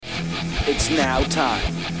It's now time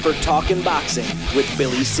for Talkin' Boxing with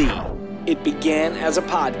Billy C. It began as a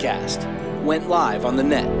podcast, went live on the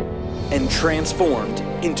net, and transformed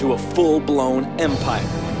into a full-blown empire.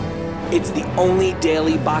 It's the only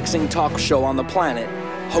daily boxing talk show on the planet,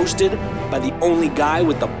 hosted by the only guy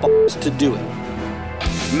with the balls to do it.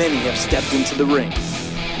 Many have stepped into the ring.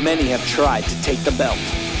 Many have tried to take the belt.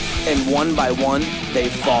 And one by one,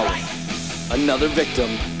 they've fallen. Another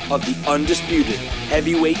victim of the undisputed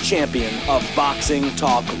heavyweight champion of Boxing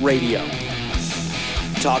Talk Radio.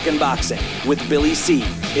 Talkin' Boxing with Billy C.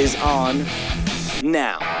 is on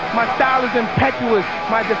now. My style is impetuous,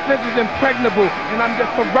 my defense is impregnable, and I'm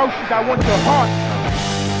just ferocious. I want your heart.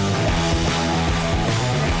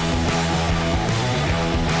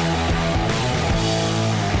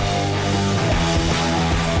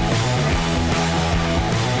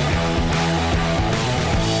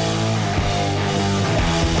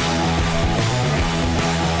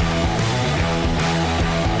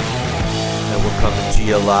 Coming to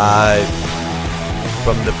you live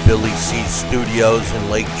from the Billy C Studios in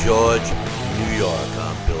Lake George, New York.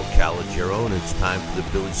 I'm Bill Calogero, and it's time for the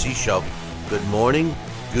Billy C Show. Good morning,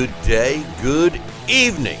 good day, good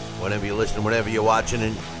evening, whenever you're listening, whenever you're watching,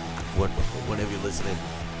 and whenever you're listening,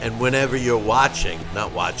 and whenever you're watching,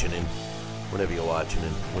 not watching, and whenever you're watching,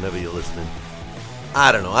 and whenever you're listening.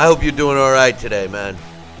 I don't know. I hope you're doing all right today, man.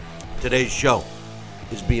 Today's show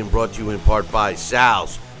is being brought to you in part by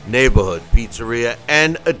Sal's Neighborhood Pizzeria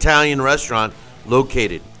and Italian Restaurant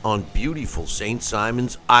located on beautiful St.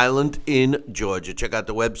 Simon's Island in Georgia. Check out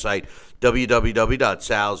the website,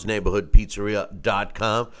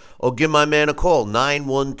 www.salsneighborhoodpizzeria.com, or give my man a call,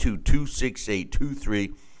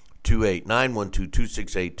 912-268-2328,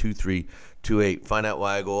 912-268-2328. Find out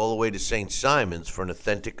why I go all the way to St. Simon's for an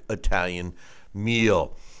authentic Italian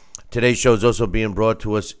meal. Today's show is also being brought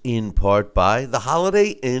to us in part by the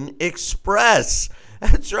Holiday Inn Express.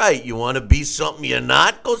 That's right. You want to be something you're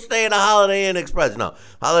not? Go stay in a Holiday Inn Express. No,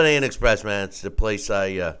 Holiday Inn Express, man, it's the place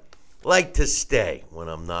I like to stay when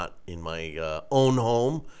I'm not in my own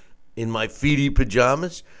home, in my feety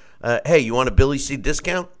pajamas. Hey, you want a Billy C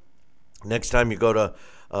discount? Next time you go to,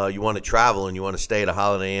 you want to travel and you want to stay at a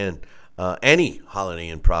Holiday Inn, any Holiday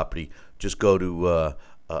Inn property, just go to,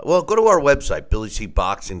 go to our website,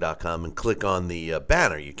 BillyCBoxing.com, and click on the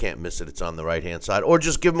banner. You can't miss it. It's on the right-hand side. Or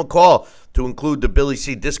just give them a call to include the Billy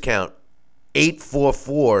C discount,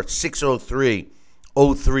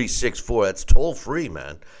 844-603-0364. That's toll-free,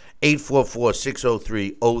 man.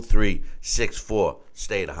 844-603-0364.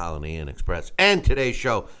 Stay at a Holiday Inn Express. And today's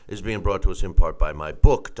show is being brought to us in part by my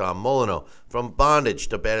book, Tom Molyneux. From Bondage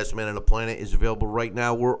to Baddest Man on the Planet is available right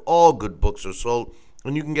now where all good books are sold.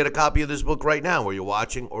 And you can get a copy of this book right now where you're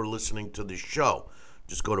watching or listening to the show.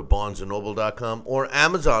 Just go to BarnesandNoble.com or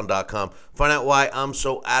Amazon.com. Find out why I'm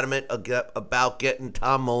so adamant about getting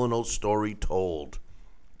Tom Molyneux's story told.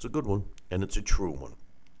 It's a good one, and it's a true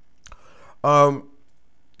one.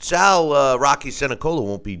 Sal Rocky Senecola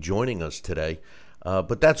won't be joining us today,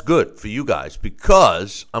 but that's good for you guys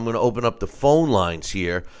because I'm going to open up the phone lines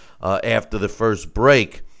here after the first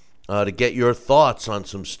break to get your thoughts on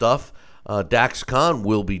some stuff. Dax Khan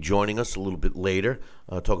will be joining us a little bit later,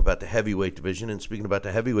 talk about the heavyweight division. And speaking about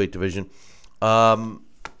the heavyweight division,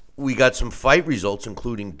 we got some fight results,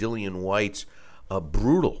 including Dillian Whyte's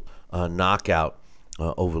brutal knockout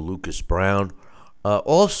over Lucas Brown.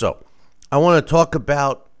 Also, I want to talk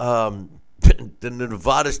about the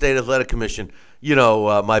Nevada State Athletic Commission. You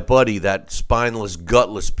know, my buddy, that spineless,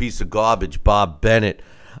 gutless piece of garbage, Bob Bennett.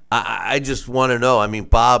 I just want to know. I mean,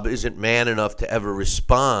 Bob isn't man enough to ever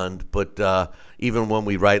respond, but even when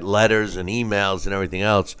we write letters and emails and everything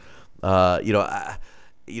else,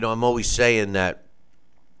 I'm always saying that,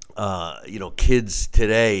 kids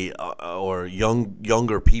today or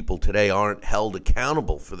younger people today aren't held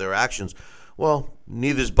accountable for their actions. Well,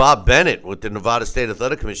 neither is Bob Bennett with the Nevada State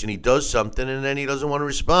Athletic Commission. He does something and then he doesn't want to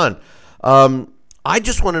respond. I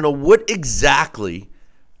just want to know what exactly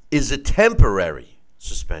is a temporary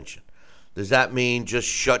suspension. Does that mean just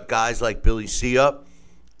shut guys like Billy C up,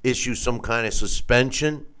 issue some kind of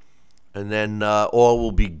suspension, and then all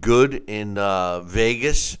will be good in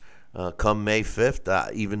Vegas come May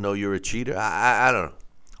 5th, even though you're a cheater? I don't know.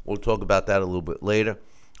 We'll talk about that a little bit later.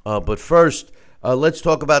 But first, let's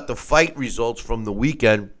talk about the fight results from the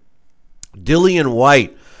weekend. Dillian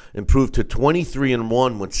Whyte improved to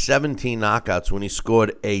 23-1 with 17 knockouts when he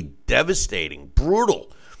scored a devastating,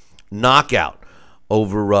 brutal knockout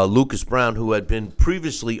over Lucas Brown, who had been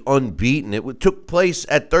previously unbeaten. It took place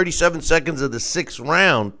at 37 seconds of the sixth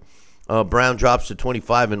round. Brown drops to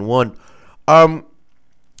 25-1.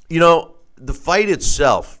 The fight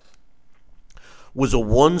itself was a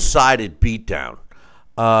one-sided beatdown.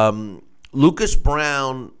 Lucas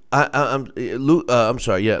Brown,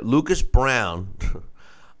 Lucas Brown,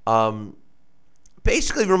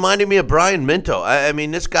 basically reminded me of Brian Minto. I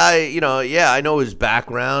mean, this guy, I know his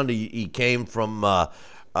background. He came from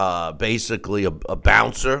basically a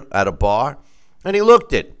bouncer at a bar, and he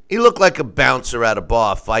looked like a bouncer at a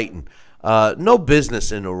bar fighting. No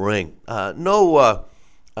business in the ring. No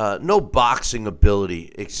boxing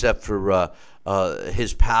ability except for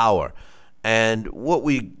his power. And what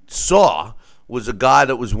we saw was a guy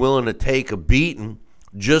that was willing to take a beating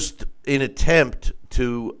just in attempt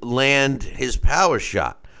to land his power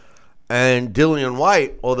shot. And Dillian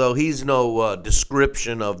Whyte, although he's no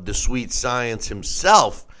description of the sweet science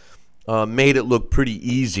himself, made it look pretty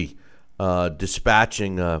easy,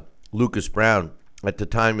 dispatching Lucas Brown at the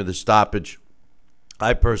time of the stoppage.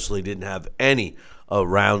 I personally didn't have any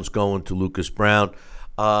rounds going to Lucas Brown.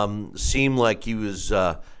 Seemed like he was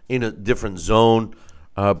in a different zone,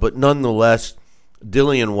 but nonetheless,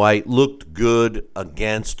 Dillian Whyte looked good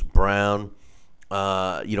against Brown.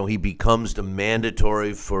 He becomes the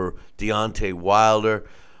mandatory for Deontay Wilder.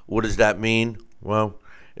 What does that mean? Well,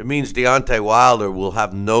 it means Deontay Wilder will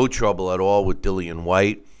have no trouble at all with Dillian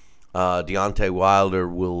Whyte. Deontay Wilder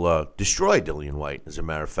will destroy Dillian Whyte, as a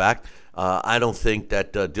matter of fact. I don't think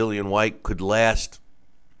that Dillian Whyte could last,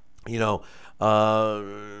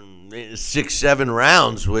 6-7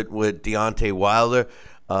 rounds with Deontay Wilder.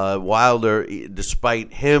 Wilder,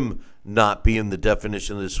 despite him not being the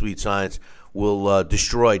definition of the sweet science, will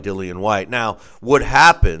destroy Dillian Whyte. Now, what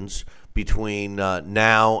happens between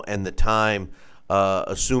now and the time,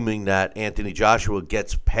 assuming that Anthony Joshua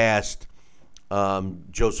gets past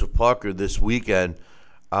Joseph Parker this weekend,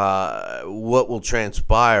 what will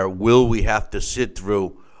transpire? Will we have to sit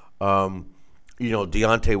through,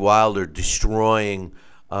 Deontay Wilder destroying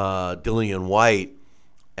Dillian Whyte?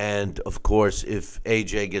 And, of course, if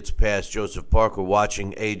AJ gets past Joseph Parker,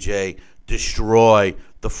 watching AJ destroy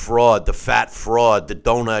the fraud, the fat fraud, the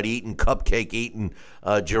donut-eating, cupcake-eating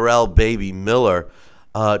Jarrell Baby Miller.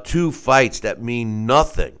 Two fights that mean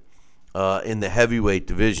nothing in the heavyweight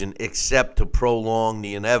division except to prolong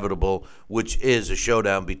the inevitable, which is a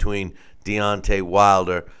showdown between Deontay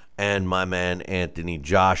Wilder and my man Anthony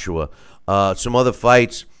Joshua. Some other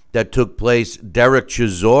fights that took place: Derek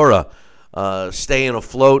Chisora staying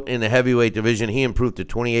afloat in the heavyweight division. He improved to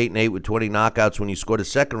 28-8 with 20 knockouts when he scored a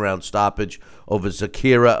second-round stoppage over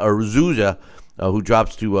Zakira Arzuza, who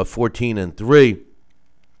drops to 14-3.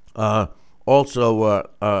 Also,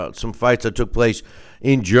 some fights that took place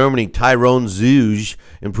in Germany. Tyrone Zeuge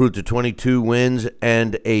improved to 22 wins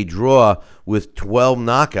and a draw with 12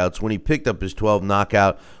 knockouts when he picked up his 12th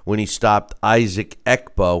knockout when he stopped Isaac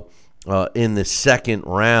Ekbo in the second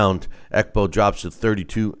round. Ekbo drops to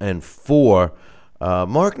 32-4.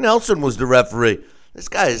 Mark Nelson was the referee. This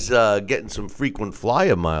guy's getting some frequent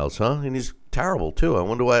flyer miles, huh? And he's terrible too. I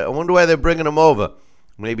wonder why they're bringing him over.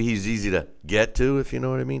 Maybe he's easy to get to, if you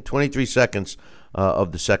know what I mean. 23 seconds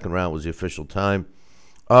of the second round was the official time.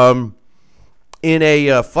 In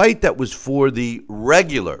a fight that was for the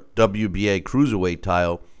regular WBA cruiserweight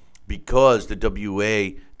title, because the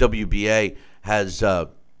WBA has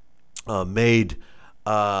made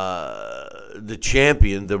the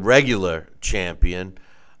champion, the regular champion,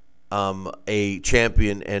 a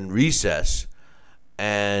champion in recess,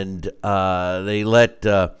 and they let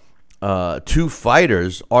two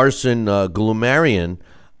fighters, Arsen Glumarian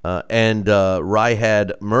and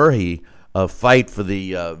Rihad Murhi, fight for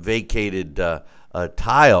the vacated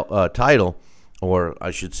title, or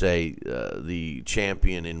I should say the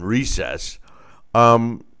champion in recess.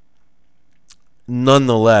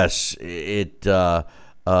 Nonetheless, Arsene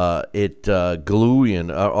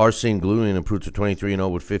Glumarian improved to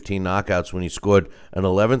 23-0 with 15 knockouts when he scored an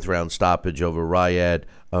 11th round stoppage over Riyad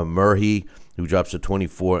Murhi, who drops to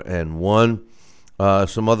 24-1.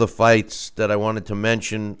 Some other fights that I wanted to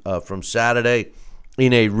mention from Saturday: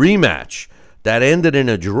 in a rematch that ended in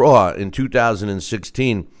a draw in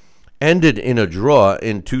 2016, ended in a draw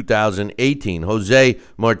in 2018. Jose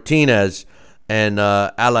Martinez and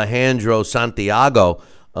Alejandro Santiago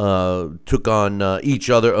took on each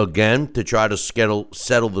other again to try to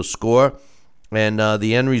settle the score, and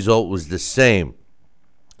the end result was the same.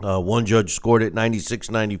 One judge scored it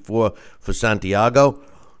 96-94 for Santiago.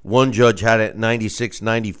 One judge had it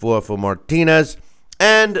 96-94 for Martinez.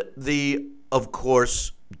 And the, of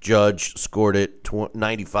course, judge scored it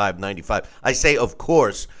 95-95. I say of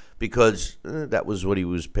course because that was what he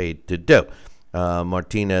was paid to do.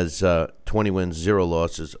 Martinez, 20 wins, 0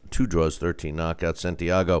 losses, 2 draws, 13 knockouts.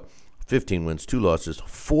 Santiago, 15 wins, 2 losses,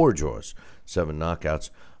 4 draws, 7 knockouts.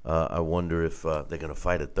 I wonder if they're going to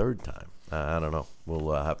fight a third time. I don't know.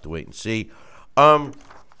 We'll have to wait and see.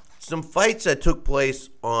 Some fights that took place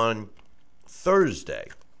on Thursday,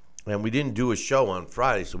 and we didn't do a show on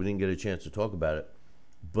Friday, so we didn't get a chance to talk about it.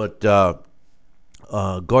 But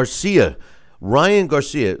Garcia, Ryan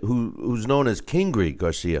Garcia, who's known as Kingry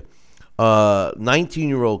Garcia,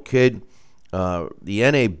 19-year-old kid, the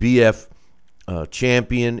NABF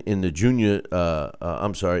champion in the junior.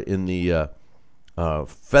 In the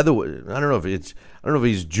featherweight. I don't know if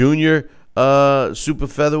he's junior super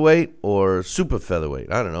featherweight or super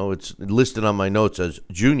featherweight. I don't know. It's listed on my notes as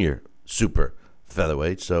junior super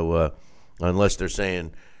featherweight. So unless they're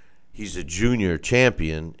saying he's a junior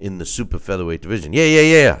champion in the super featherweight division.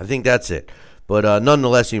 Yeah. I think that's it. But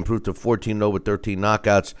nonetheless, he improved to 14-0 with 13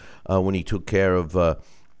 knockouts when he took care of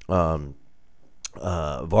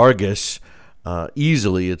Vargas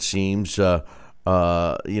easily, it seems.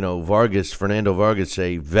 Fernando Vargas,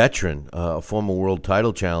 a veteran, a former world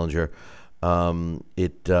title challenger.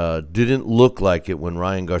 It didn't look like it when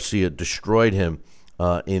Ryan Garcia destroyed him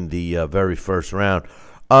in the very first round.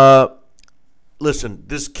 Listen,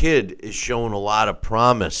 this kid is showing a lot of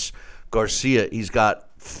promise. Garcia, he's got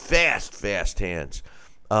fast hands.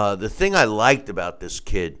 The thing I liked about this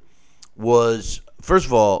kid was, first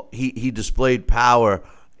of all, he displayed power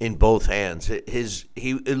in both hands.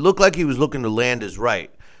 It looked like he was looking to land his right.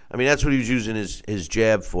 I mean, that's what he was using his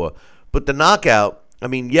jab for. But the knockout, I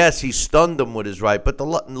mean, yes, he stunned him with his right, but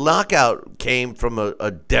the knockout came from a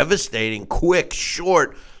devastating, quick,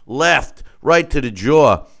 short left right to the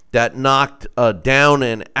jaw that knocked down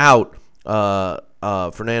and out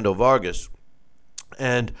Fernando Vargas.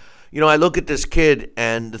 And, I look at this kid,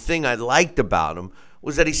 and the thing I liked about him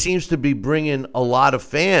was that he seems to be bringing a lot of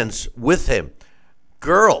fans with him.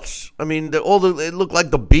 Girls, I mean, it looked like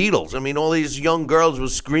the Beatles. I mean, all these young girls were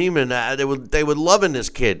screaming. They were loving this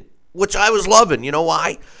kid, which I was loving. You know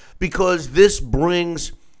why? Because this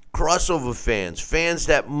brings crossover fans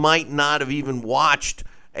that might not have even watched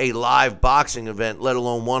a live boxing event, let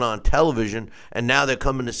alone one on television, and now they're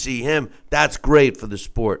coming to see him. That's great for the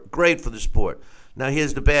sport. Great for the sport. Now,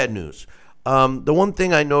 here's the bad news. The one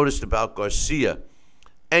thing I noticed about Garcia,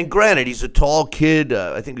 and granted, he's a tall kid.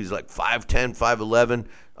 I think he's like 5'10",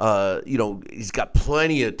 5'11". He's got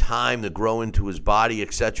plenty of time to grow into his body,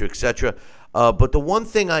 et cetera, et cetera. But the one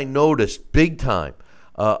thing I noticed big time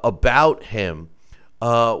about him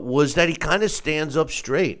was that he kind of stands up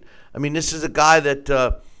straight. I mean, this is a guy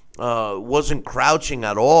that wasn't crouching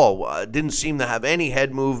at all, didn't seem to have any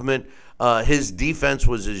head movement. His defense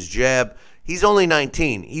was his jab. He's only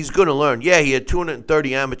 19. He's going to learn. Yeah, he had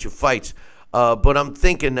 230 amateur fights. But I'm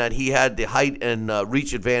thinking that he had the height and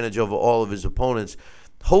reach advantage over all of his opponents.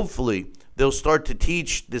 Hopefully, they'll start to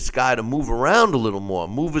teach this guy to move around a little more,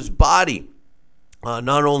 move his body,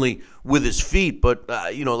 not only with his feet, but,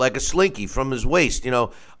 like a slinky from his waist,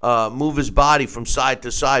 move his body from side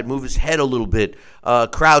to side, move his head a little bit,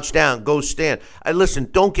 crouch down, go stand. Listen,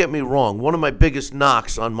 don't get me wrong. One of my biggest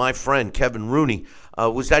knocks on my friend, Kevin Rooney,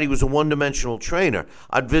 was that he was a one-dimensional trainer.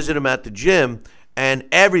 I'd visit him at the gym, and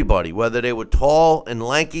everybody, whether they were tall and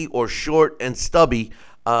lanky or short and stubby,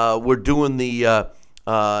 were doing the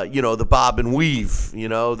bob and weave,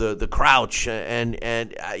 the crouch. And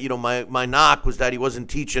my knock was that he wasn't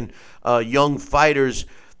teaching young fighters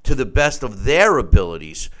to the best of their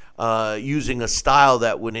abilities, using a style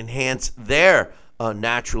that would enhance their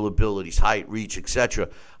natural abilities, height, reach, etc.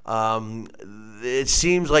 It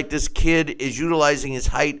seems like this kid is utilizing his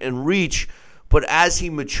height and reach, but as he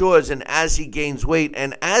matures and as he gains weight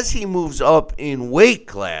and as he moves up in weight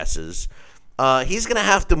classes, he's going to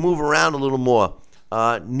have to move around a little more.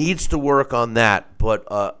 Needs to work on that, but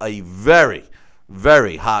a very,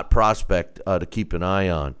 very hot prospect to keep an eye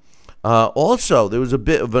on. Also, there was a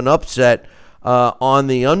bit of an upset on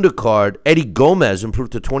the undercard. Eddie Gomez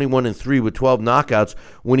improved to 21-3 with 12 knockouts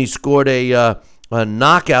when he scored a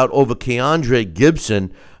knockout over Keandre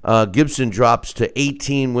Gibson. Gibson drops to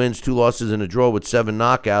 18 wins, 2 losses, and a draw with 7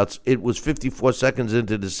 knockouts. It was 54 seconds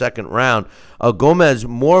into the second round. Gomez,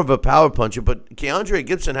 more of a power puncher, but Keandre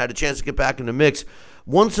Gibson had a chance to get back in the mix.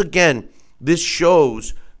 Once again, this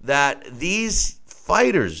shows that these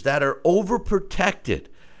fighters that are overprotected,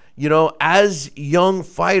 as young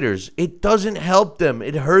fighters, it doesn't help them.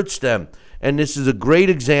 It hurts them. And this is a great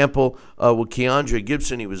example with Keandre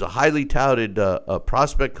Gibson. He was a highly touted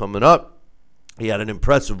prospect coming up. He had an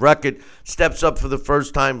impressive record, steps up for the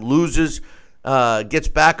first time, loses, gets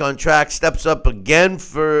back on track, steps up again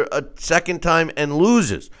for a second time, and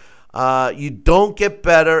loses. You don't get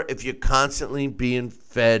better if you're constantly being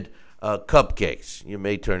fed cupcakes. You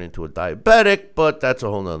may turn into a diabetic, but that's a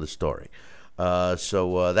whole nother story.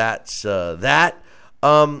 So that's that.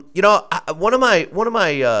 One of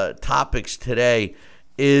my topics today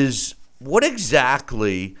is what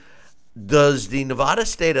exactly does the Nevada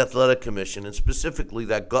State Athletic Commission, and specifically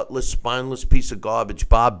that gutless, spineless piece of garbage,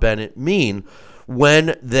 Bob Bennett, mean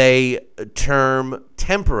when they term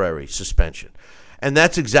temporary suspension? And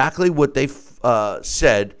that's exactly what they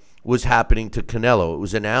said was happening to Canelo. It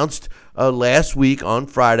was announced last week on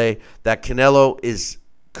Friday that Canelo is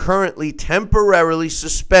currently temporarily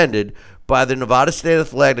suspended by the Nevada State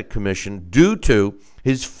Athletic Commission due to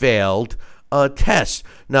his failed tests.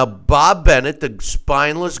 Now, Bob Bennett, the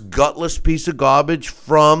spineless, gutless piece of garbage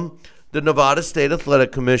from the Nevada State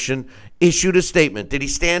Athletic Commission, issued a statement. Did he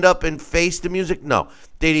stand up and face the music? No.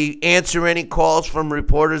 Did he answer any calls from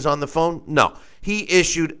reporters on the phone? No. He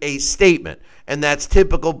issued a statement, and that's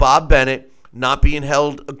typical Bob Bennett, not being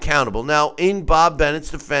held accountable. Now, in Bob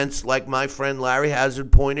Bennett's defense, like my friend Larry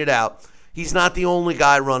Hazard pointed out, he's not the only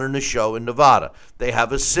guy running the show in Nevada. They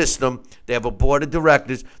have a system. They have a board of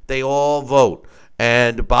directors. They all vote.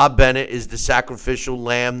 And Bob Bennett is the sacrificial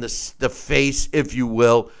lamb, the face, if you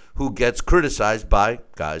will, who gets criticized by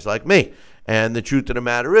guys like me. And the truth of the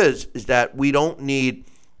matter is that we don't need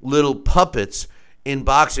little puppets in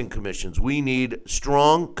boxing commissions. We need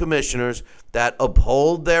strong commissioners that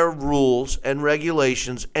uphold their rules and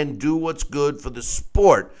regulations and do what's good for the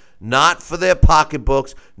sport, not for their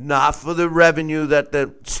pocketbooks, not for the revenue that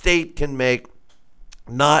the state can make,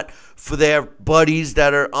 not for their buddies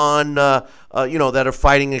that are on, that are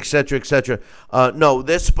fighting, et cetera, et cetera. No,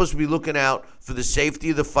 they're supposed to be looking out for the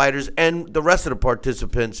safety of the fighters and the rest of the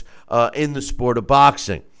participants in the sport of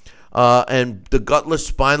boxing. And the gutless,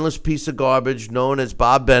 spineless piece of garbage known as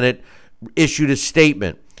Bob Bennett issued a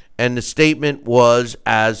statement. And the statement was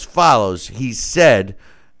as follows. He said,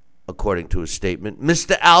 according to his statement,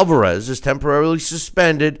 Mr. Alvarez is temporarily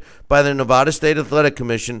suspended by the Nevada State Athletic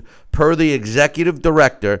Commission per the executive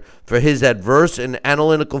director for his adverse and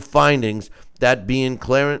analytical findings, that being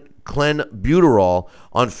clenbuterol,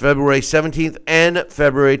 on February 17th and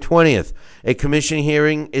February 20th. A commission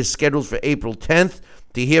hearing is scheduled for April 10th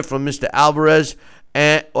to hear from Mr. Alvarez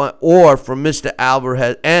or from Mr.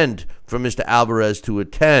 Alvarez and from Mr. Alvarez to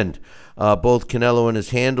attend. Both Canelo and his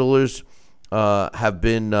handlers have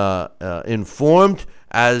been informed,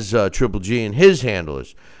 as Triple G and his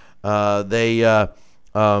handlers. They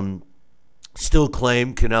still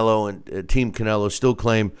claim, Canelo and Team Canelo still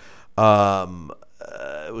claim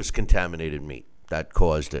it was contaminated meat that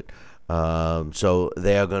caused it. So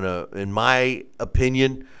they are going to, in my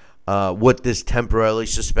opinion, what this temporarily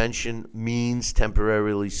suspension means,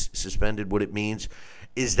 temporarily suspended, what it means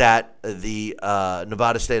is that the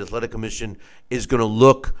Nevada State Athletic Commission is going to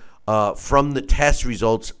look from the test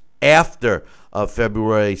results after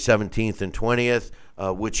February 17th and 20th,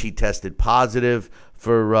 which he tested positive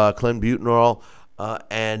for clenbuterol,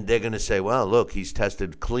 and they're going to say, well, look, he's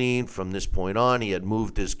tested clean from this point on. He had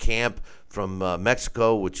moved his camp from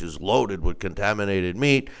Mexico, which is loaded with contaminated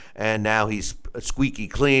meat, and now he's squeaky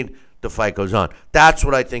clean. The fight goes on. That's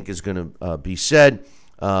what I think is going to be said,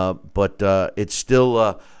 but it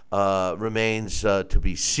still remains to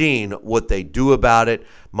be seen what they do about it.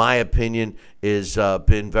 My opinion is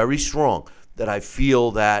been very strong that I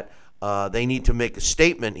feel that they need to make a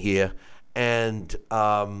statement here and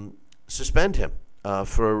suspend him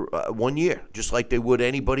for 1 year, just like they would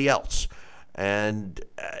anybody else. And,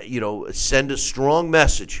 send a strong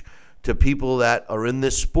message to people that are in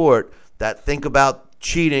this sport that think about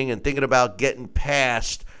cheating and thinking about getting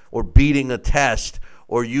past or beating a test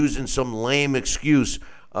or using some lame excuse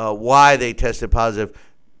why they tested positive.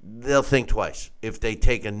 They'll think twice if they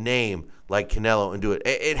take a name like Canelo and do it.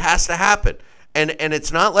 It has to happen. And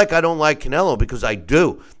it's not like I don't like Canelo, because I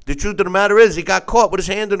do. The truth of the matter is he got caught with his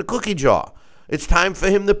hand in a cookie jar. It's time for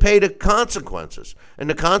him to pay the consequences. And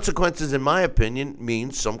the consequences, in my opinion,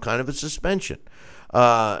 means some kind of a suspension.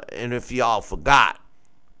 And if y'all forgot,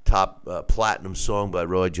 top platinum song by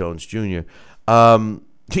Roy Jones Jr.,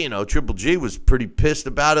 Triple G was pretty pissed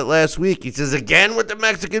about it last week. He says, again with the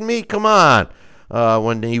Mexican meat? Come on.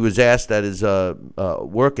 When he was asked at his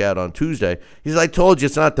workout on Tuesday, he's like, I told you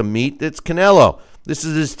it's not the meat, it's Canelo. This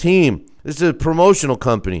is his team. This is a promotional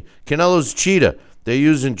company. Canelo's a cheetah. They're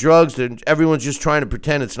using drugs. Everyone's just trying to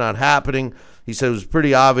pretend it's not happening. He said it was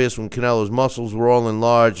pretty obvious when Canelo's muscles were all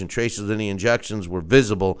enlarged and traces of the injections were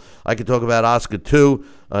visible. I could talk about Oscar too.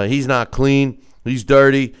 He's not clean. He's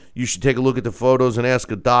dirty. You should take a look at the photos and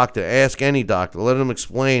ask a doctor. Ask any doctor. Let him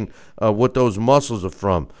explain what those muscles are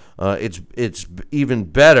from. It's even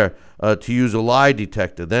better to use a lie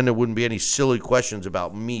detector. Then there wouldn't be any silly questions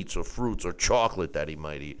about meats or fruits or chocolate that he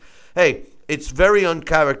might eat. Hey, it's very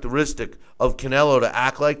uncharacteristic of Canelo to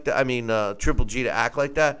act like that. Triple G to act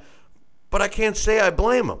like that. But I can't say I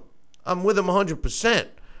blame him. I'm with him 100%.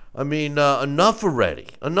 Enough already.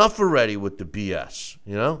 Enough already with the BS,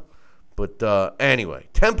 But anyway,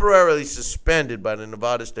 temporarily suspended by the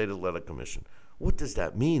Nevada State Athletic Commission. What does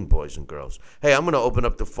that mean, boys and girls? Hey, I'm going to open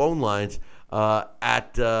up the phone lines in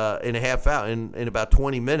a half hour, in about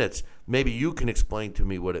 20 minutes. Maybe you can explain to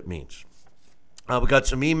me what it means. We got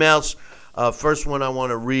some emails. First one I want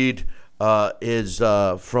to read is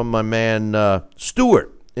from my man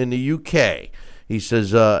Stuart in the UK. He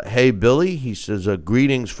says, hey, Billy. He says,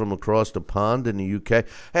 greetings from across the pond in the UK.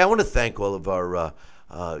 Hey, I want to thank all of our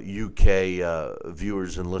UK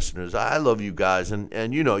viewers and listeners. I love you guys.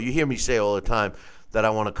 And you hear me say all the time that I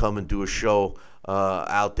want to come and do a show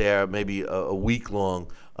out there, maybe a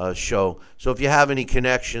week-long show. So if you have any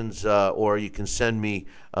connections or you can send me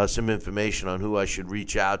some information on who I should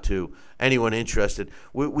reach out to, anyone interested,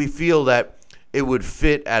 we feel that it would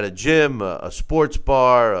fit at a gym, a sports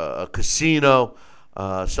bar, a casino,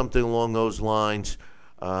 something along those lines.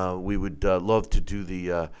 We would love to do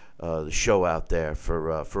the show out there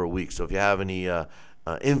for a week. So if you have any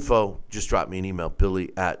info, just drop me an email,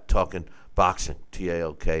 Billy@TalkinBoxing,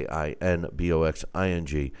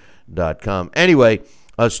 TalkinBoxing.com. Anyway,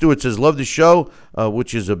 Stuart says, love the show,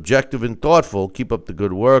 which is objective and thoughtful. Keep up the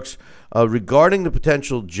good works. Regarding the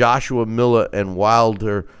potential Joshua Miller and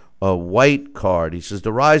Wilder White card, he says,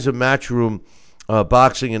 the rise of Matchroom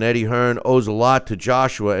boxing and Eddie Hearn owes a lot to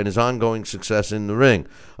Joshua and his ongoing success in the ring.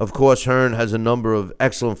 Of course, Hearn has a number of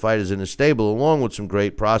excellent fighters in his stable, along with some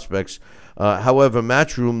great prospects. However,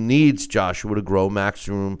 Matchroom needs Joshua to grow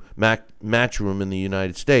Matchroom in the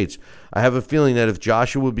United States. I have a feeling that if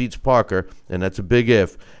Joshua beats Parker, and that's a big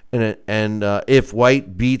if, and if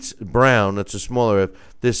White beats Brown, that's a smaller if.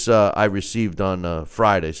 This I received on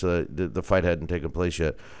Friday, so the fight hadn't taken place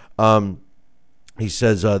yet. He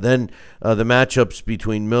says then the matchups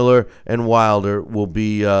between Miller and Wilder will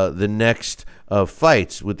be the next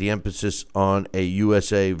fights, with the emphasis on a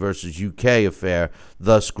USA versus UK affair,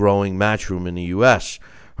 thus growing Matchroom in the U.S.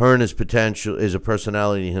 Hearn is a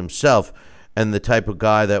personality himself and the type of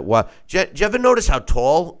guy that... Did you ever notice how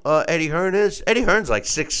tall Eddie Hearn is? Eddie Hearn's like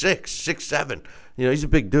 6'6", 6'7". He's a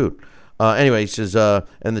big dude. Anyway, he says,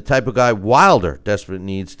 and the type of guy Wilder desperately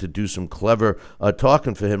needs to do some clever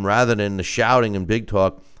talking for him rather than the shouting and big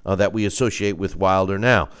talk that we associate with Wilder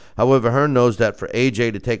now. However, Hearn knows that for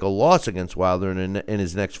AJ to take a loss against Wilder in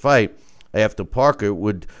his next fight after Parker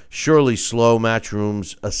would surely slow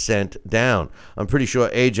Matchroom's ascent down. I'm pretty sure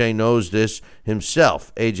AJ knows this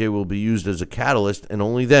himself. AJ will be used as a catalyst, and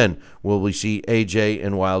only then will we see AJ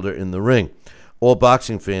and Wilder in the ring. All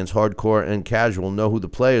boxing fans, hardcore and casual, know who the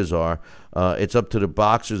players are. It's up to the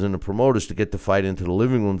boxers and the promoters to get the fight into the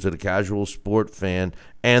living rooms of the casual sport fan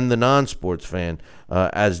and the non-sports fan,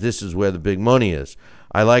 as this is where the big money is.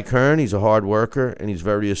 I like Hearn. He's a hard worker, and he's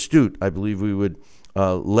very astute. I believe we would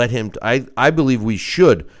let him. I believe we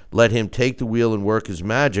should let him take the wheel and work his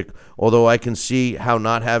magic, although I can see how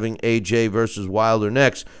not having AJ versus Wilder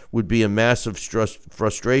next would be a massive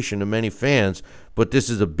frustration to many fans, but this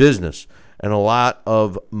is a business, and a lot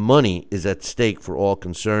of money is at stake for all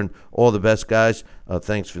concerned. All the best, guys.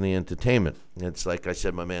 Thanks for the entertainment. It's like I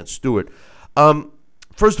said, my man Stuart.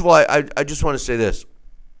 First of all, I just want to say this.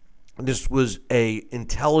 This was a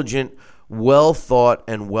intelligent, well-thought,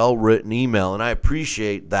 and well-written email, and I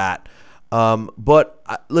appreciate that. But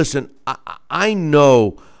listen, I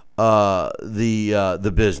know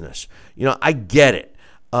the business. I get it.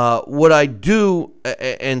 What I do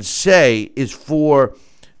and say is for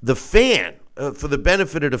the fan, for the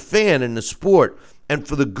benefit of the fan and the sport, and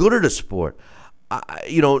for the good of the sport.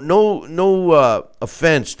 No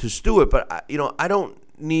offense to Stuart, but I don't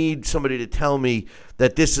need somebody to tell me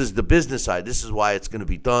that this is the business side. This is why it's going to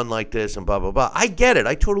be done like this and blah, blah, blah. I get it.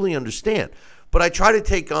 I totally understand. But I try to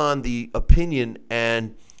take on the opinion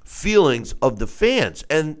and feelings of the fans.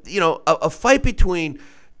 And, a fight between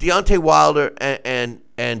Deontay Wilder and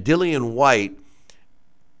Dillian White,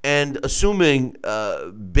 and assuming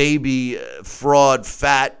baby fraud,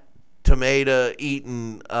 fat,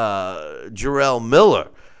 tomato-eating Jarrell Miller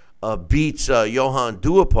beats Johan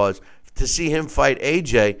Duhaupas, to see him fight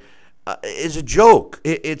AJ is a joke.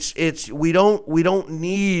 We don't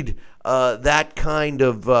need that kind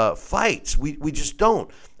of fights. We just don't.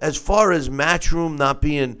 As far as Matchroom not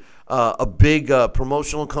being a big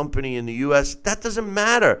promotional company in the U.S., that doesn't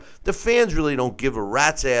matter. The fans really don't give a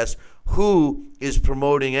rat's ass who is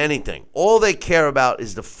promoting anything. All they care about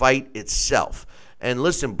is the fight itself. And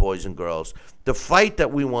listen, boys and girls, the fight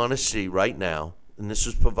that we want to see right now, and this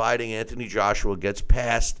is providing Anthony Joshua gets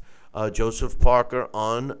past Joseph Parker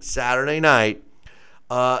on Saturday night,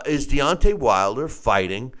 is Deontay Wilder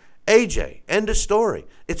fighting AJ. End of story.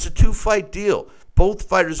 It's a 2-fight deal. Both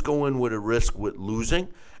fighters go in with a risk with losing.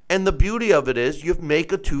 And the beauty of it is you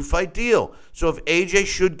make a 2-fight deal. So if AJ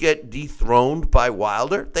should get dethroned by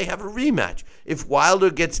Wilder, they have a rematch. If Wilder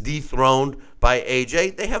gets dethroned by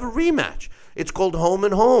AJ, they have a rematch. It's called home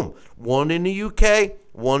and home. One in the UK,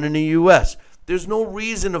 one in the US. There's no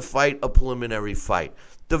reason to fight a preliminary fight.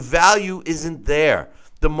 The value isn't there.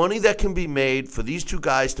 The money that can be made for these two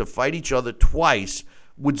guys to fight each other twice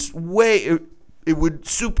would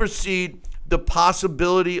supersede the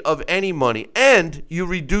possibility of any money, and you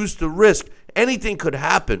reduce the risk. Anything could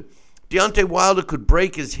happen. Deontay Wilder could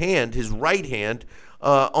break his hand, his right hand,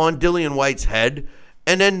 on Dillian Whyte's head,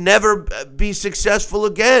 and then never be successful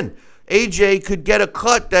again. AJ could get a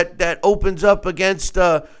cut that opens up against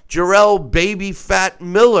Jarrell Baby Fat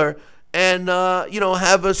Miller and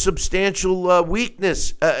have a substantial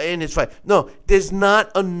weakness in his fight. No, there's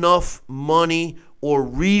not enough money or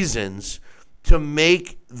reasons to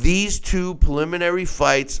make these two preliminary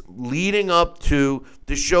fights leading up to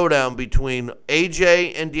the showdown between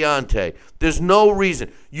AJ and Deontay. There's no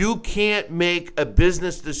reason. You can't make a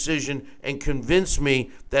business decision and convince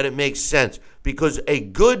me that it makes sense, because a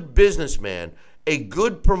good businessman, a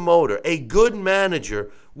good promoter, a good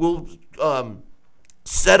manager will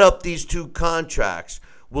set up these two contracts,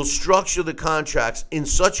 will structure the contracts in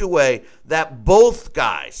such a way that both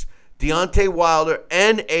guys, Deontay Wilder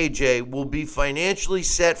and AJ, will be financially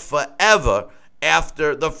set forever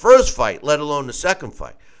after the first fight, let alone the second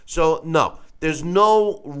fight. So, no, there's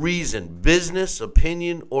no reason, business,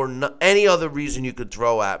 opinion, or any other reason you could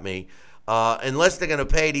throw at me, unless they're going to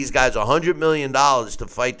pay these guys $100 million to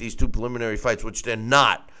fight these two preliminary fights, which they're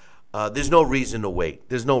not. There's no reason to wait.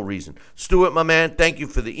 There's no reason. Stuart, my man, thank you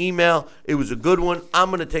for the email. It was a good one. I'm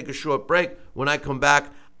going to take a short break. When I come back,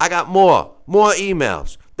 I got more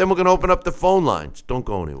emails. Then we're going to open up the phone lines. Don't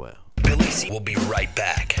go anywhere. Billy C will be right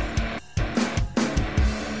back.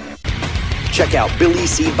 Check out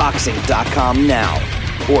BillyCBoxing.com now,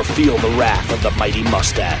 or feel the wrath of the mighty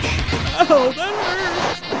mustache. Oh, that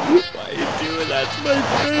hurts. Why are you doing that to my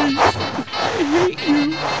face? I hate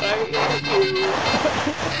you.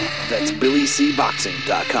 That's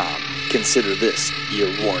BillyCBoxing.com. Consider this your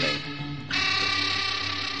warning.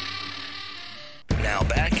 Now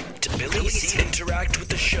back to Billy C. Interact with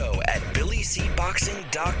the show at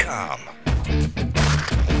BillyCBoxing.com.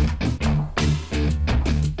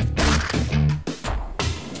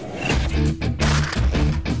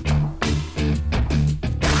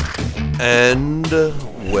 And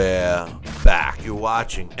we're back. You're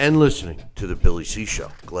watching and listening to the Billy C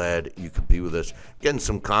Show. Glad you could be with us. Getting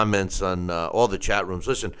some comments on all the chat rooms.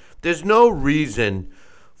 Listen, there's no reason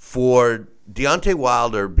for Deontay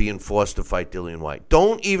Wilder being forced to fight Dillian Whyte.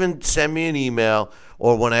 Don't even send me an email,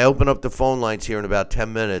 or when I open up the phone lines here in about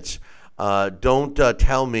 10 minutes, don't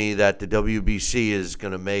tell me that the WBC is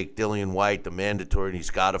going to make Dillian Whyte the mandatory and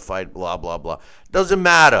he's got to fight, blah, blah, blah. Doesn't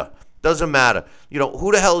matter. Doesn't matter. You know,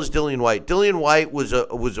 who the hell is Dillian Whyte? Dillian Whyte was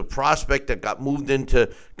a prospect that got moved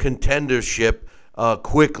into contendership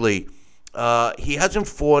quickly. He hasn't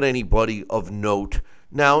fought anybody of note.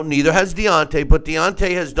 Now, neither has Deontay, but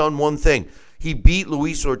Deontay has done one thing. He beat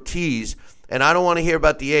Luis Ortiz, and I don't want to hear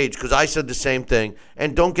about the age because I said the same thing.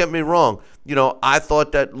 And don't get me wrong. You know, I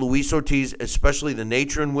thought that Luis Ortiz, especially the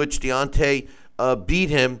nature in which Deontay beat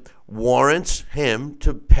him, warrants him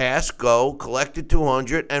to pass go, collect the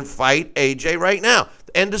 200, and fight AJ right now.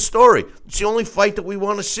 End of story. It's the only fight that we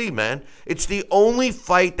want to see, man. It's the only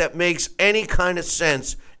fight that makes any kind of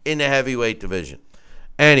sense in the heavyweight division.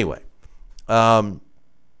 Anyway, hey,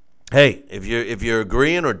 if you're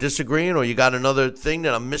agreeing or disagreeing, or you got another thing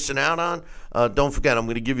that I'm missing out on, don't forget, I'm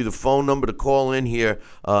going to give you the phone number to call in here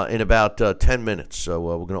in about 10 minutes. So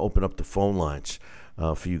we're going to open up the phone lines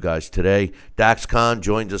for you guys today. Dax Khan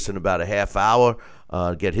joins us in about a half hour.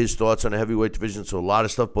 Get his thoughts on the heavyweight division. So a lot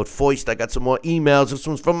of stuff. But first, I got some more emails. This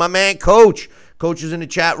one's from my man, Coach. Coach is in the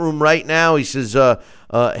chat room right now. He says,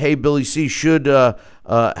 hey, Billy C. should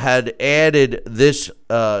had added this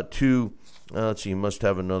to, let's see, you must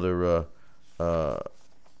have another,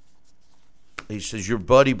 he says, your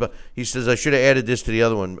buddy, but he says, I should have added this to the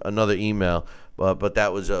other one, another email. But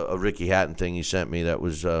that was a Ricky Hatton thing he sent me. That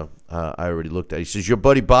was, I already looked at. He says, your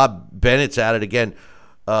buddy Bob Bennett's at it again.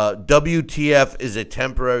 WTF is a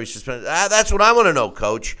temporary suspension. That's what I want to know,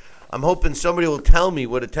 Coach. I'm hoping somebody will tell me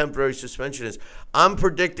what a temporary suspension is. I'm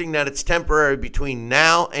predicting that it's temporary between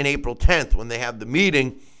now and April 10th when they have the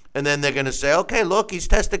meeting, and then they're going to say, okay, look, he's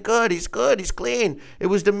tested good, he's clean. It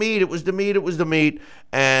was the meat,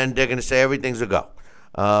 and they're going to say everything's a go.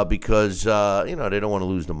 because, they don't want to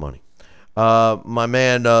lose the money. My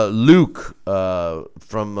man Luke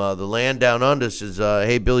from the land down under says,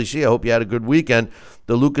 hey, Billy C., I hope you had a good weekend.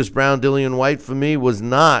 The Lucas Brown, Dillian White for me was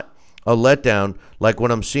not a letdown like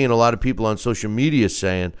what I'm seeing a lot of people on social media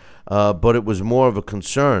saying, but it was more of a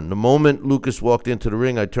concern. The moment Lucas walked into the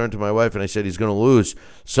ring, I turned to my wife and I said, he's going to lose.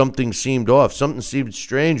 Something seemed off. Something seemed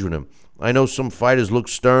strange with him. I know some fighters look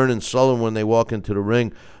stern and sullen when they walk into the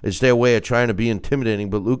ring. It's their way of trying to be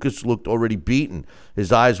intimidating, but Lucas looked already beaten.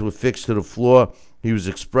 His eyes were fixed to the floor. He was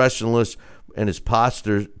expressionless, and his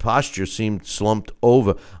posture seemed slumped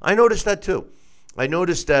over. I noticed that too. I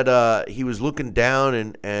noticed that he was looking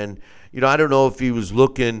down, and I don't know if he was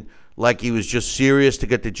looking like he was just serious to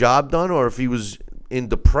get the job done or if he was in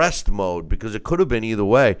depressed mode, because it could have been either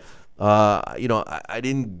way. I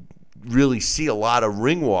didn't really see a lot of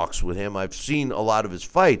ring walks with him. I've seen a lot of his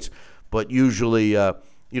fights, but usually,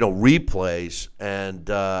 replays, and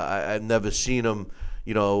I've never seen him,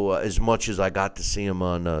 as much as I got to see him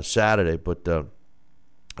on Saturday. But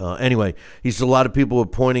anyway, he said a lot of people were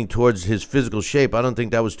pointing towards his physical shape. I don't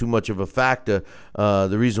think that was too much of a factor.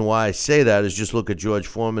 The reason why I say that is just look at George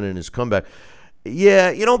Foreman and his comeback.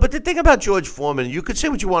 Yeah, but the thing about George Foreman, you could say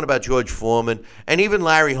what you want about George Foreman and even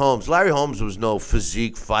Larry Holmes. Larry Holmes was no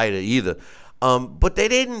physique fighter either, but they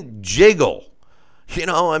didn't jiggle.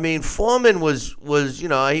 Foreman was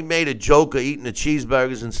he made a joke of eating the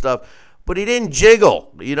cheeseburgers and stuff, but he didn't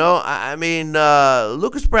jiggle.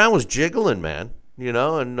 Lucas Brown was jiggling, man.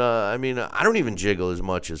 I don't even jiggle as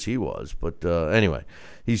much as he was. But anyway,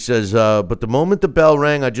 he says, but the moment the bell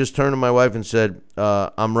rang, I just turned to my wife and said,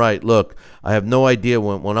 I'm right. Look, I have no idea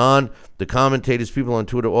what went on. The commentators, people on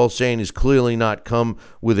Twitter, all saying he's clearly not come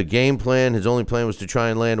with a game plan. His only plan was to try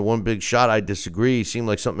and land one big shot. I disagree. He seemed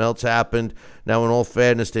like something else happened. Now, in all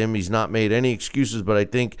fairness to him, he's not made any excuses, but I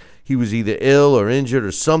think he was either ill or injured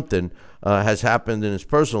or something has happened in his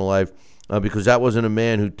personal life. Because that wasn't a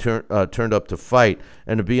man who turned up to fight.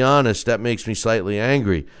 And to be honest, that makes me slightly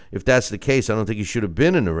angry. If that's the case, I don't think he should have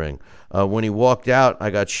been in the ring. When he walked out, I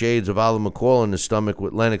got shades of Alan McCall in the stomach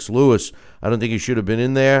with Lennox Lewis. I don't think he should have been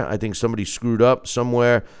in there. I think somebody screwed up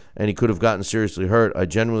somewhere, and he could have gotten seriously hurt. I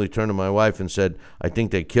genuinely turned to my wife and said, I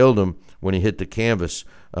think they killed him when he hit the canvas.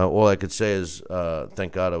 All I could say is,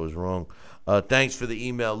 thank God I was wrong. Thanks for the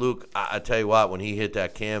email, Luke. I tell you what, when he hit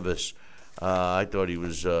that canvas, I thought he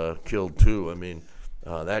was killed too.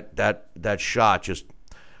 That shot just,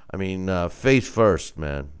 face first,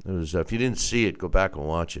 man. It was. If you didn't see it, go back and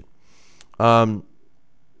watch it.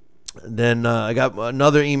 Then I got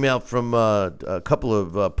another email from a couple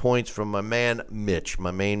of points from my man Mitch,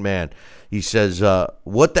 my main man. He says,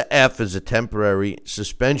 "What the F is a temporary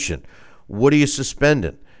suspension? What are you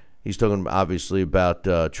suspending?" He's talking obviously about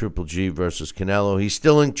Triple G versus Canelo. He's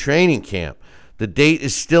still in training camp. The date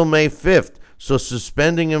is still May 5th, so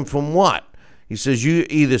suspending him from what? He says you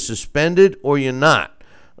either suspended or you're not.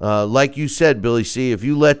 Like you said, Billy C., if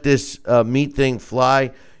you let this meat thing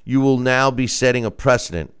fly, you will now be setting a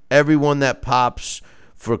precedent. Everyone that pops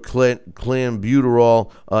for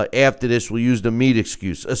clenbuterol after this will use the meat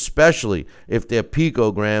excuse, especially if their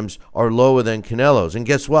picograms are lower than Canelo's. And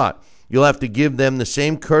guess what? You'll have to give them the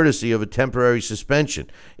same courtesy of a temporary suspension.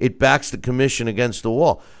 It backs the commission against the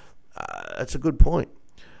wall. That's a good point.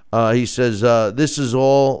 He says, this is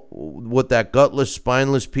all what that gutless,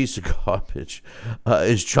 spineless piece of garbage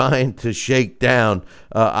is trying to shake down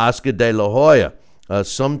Oscar De La Hoya.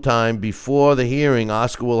 Sometime before the hearing,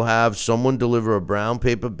 Oscar will have someone deliver a brown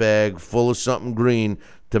paper bag full of something green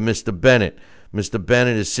to Mr. Bennett. Mr.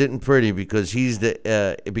 Bennett is sitting pretty because he's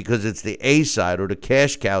because it's the A side or the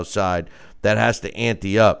cash cow side that has to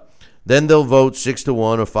ante up. Then they'll vote 6-1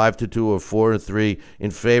 or 5-2 or 4-3 in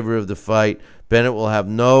favor of the fight. Bennett will have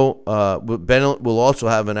Bennett will also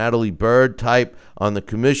have an Adderley Bird type on the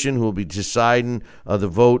commission who will be deciding the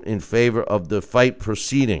vote in favor of the fight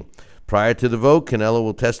proceeding. Prior to the vote, Canelo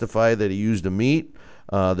will testify that he used the meat.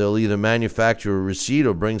 They'll either manufacture a receipt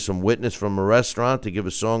or bring some witness from a restaurant to give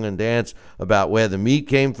a song and dance about where the meat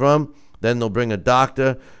came from. Then they'll bring a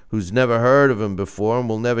doctor who's never heard of him before and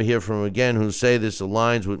will never hear from him again, who'll say this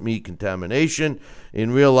aligns with meat contamination.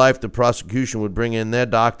 In real life, the prosecution would bring in their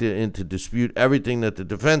doctor in to dispute everything that the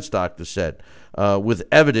defense doctor said, with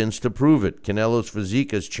evidence to prove it. Canelo's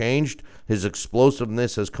physique has changed. His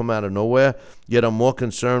explosiveness has come out of nowhere, yet I'm more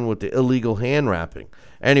concerned with the illegal hand wrapping.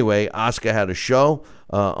 Anyway, Oscar had a show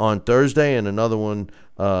on Thursday and another one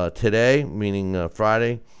today, meaning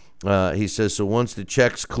Friday. He says, so once the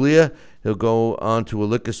check's clear, he'll go on to a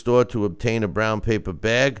liquor store to obtain a brown paper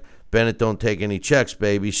bag. Bennett don't take any checks,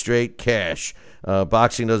 baby. Straight cash.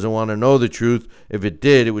 Boxing doesn't want to know the truth. If it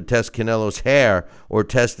did, it would test Canelo's hair or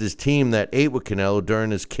test his team that ate with Canelo during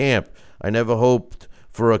his camp. I never hoped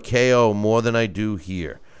for a KO more than I do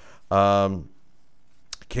here. Can't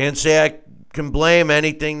say I can blame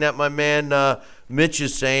anything that my man Mitch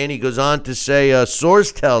is saying. He goes on to say,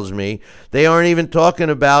 source tells me they aren't even talking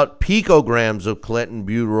about picograms of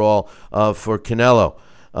clenbuterol for Canelo.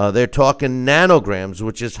 They're talking nanograms,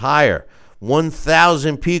 which is higher.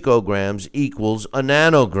 1,000 picograms equals a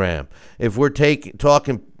nanogram. If we're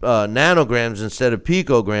talking nanograms instead of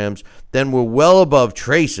picograms, then we're well above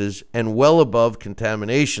traces and well above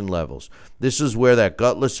contamination levels. This is where that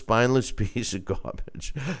gutless, spineless piece of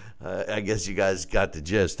garbage, I guess you guys got the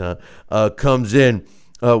gist, comes in.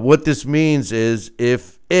 What this means is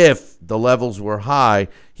if the levels were high,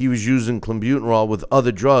 he was using clenbuterol with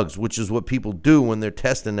other drugs, which is what people do when they're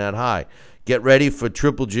testing that high. Get ready for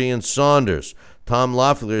Triple G and Saunders. Tom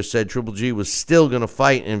Loeffler said Triple G was still going to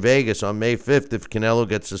fight in Vegas on May 5th if Canelo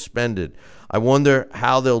gets suspended. I wonder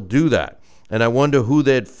how they'll do that, and I wonder who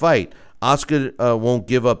they'd fight. Oscar won't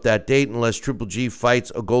give up that date unless Triple G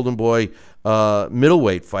fights a Golden Boy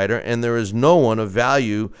middleweight fighter, and there is no one of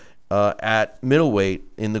value at middleweight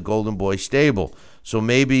in the Golden Boy stable. So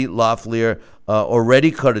maybe Loeffler already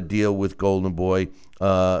cut a deal with Golden Boy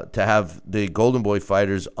to have the Golden Boy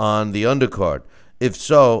fighters on the undercard. If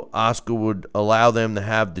so, Oscar would allow them to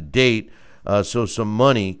have the date so some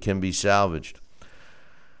money can be salvaged.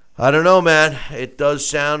 I don't know, man. It does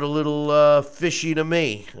sound a little fishy to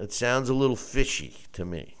me. It sounds a little fishy to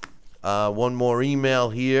me. One more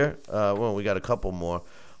email here. Well, we got a couple more.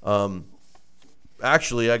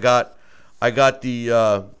 Actually, I got the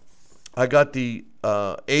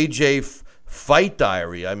AJ fight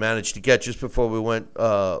diary I managed to get just before we went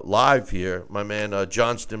live here. My man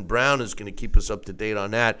Johnston Brown is going to keep us up to date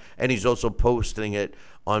on that, and he's also posting it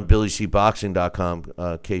on BillyCBoxing.com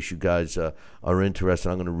in case you guys are interested.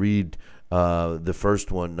 I'm going to read the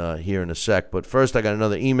first one here in a sec, but first I got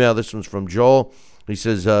another email. This one's from Joel. He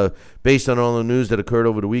says, based on all the news that occurred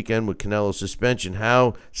over the weekend with Canelo's suspension,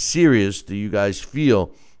 how serious do you guys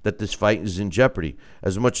feel that this fight is in jeopardy?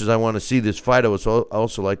 As much as I want to see this fight, I would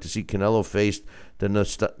also like to see Canelo face the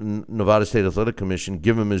Nevada State Athletic Commission,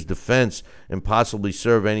 give him his defense, and possibly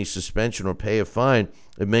serve any suspension or pay a fine,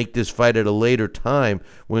 and make this fight at a later time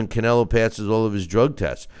when Canelo passes all of his drug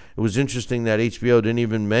tests. It was interesting that HBO didn't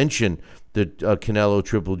even mention the Canelo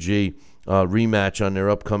Triple G rematch on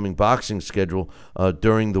their upcoming boxing schedule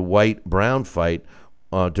during the White-Brown fight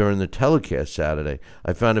during the telecast Saturday.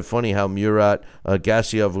 I found it funny how Murat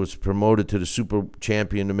Gassiev was promoted to the super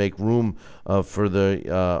champion to make room for the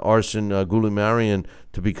Arsen Goulamirian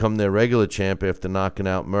to become their regular champ after knocking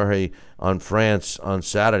out Murray on France on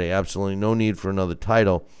Saturday. Absolutely no need for another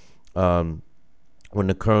title when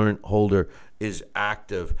the current holder is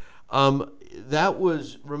active. That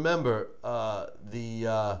was, remember,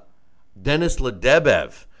 the Denis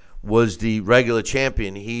Ledebev was the regular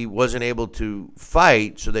champion. He wasn't able to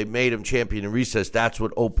fight, so they made him champion in recess. That's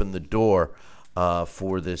what opened the door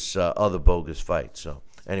for this other bogus fight. So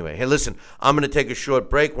anyway, hey, listen, I'm going to take a short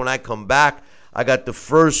break. When I come back, I got the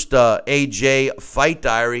first AJ fight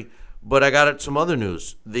diary, but I got some other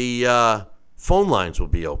news. The phone lines will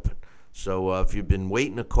be open. So if you've been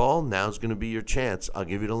waiting to call, now's going to be your chance. I'll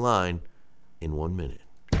give you the line in 1 minute.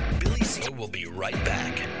 Billy C will be right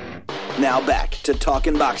back. Now back to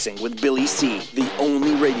Talkin' Boxing with Billy C., the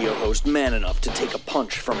only radio host man enough to take a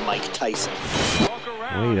punch from Mike Tyson.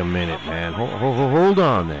 Wait a minute, man. Hold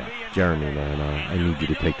on there. Jeremy, man, I need you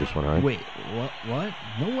to take this one, all right? Wait, what?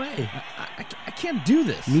 No way. I can't do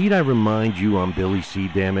this. Need I remind you I'm Billy C.,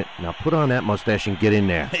 damn it? Now put on that mustache and get in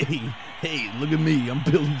there. Hey, look at me. I'm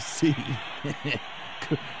Billy C.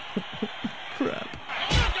 Crap.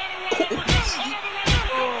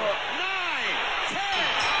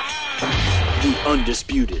 The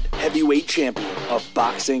undisputed heavyweight champion of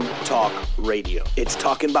Boxing Talk Radio. It's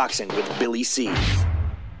Talkin' Boxing with Billy C.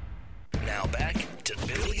 Now back to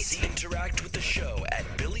Billy C. Interact with the show at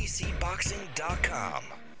BillyCBoxing.com.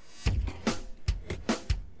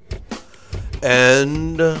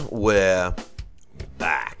 And we're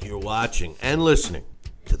back. You're watching and listening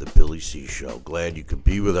to the Billy C. Show. Glad you could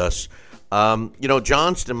be with us.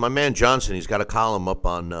 Johnston, my man Johnston, he's got a column up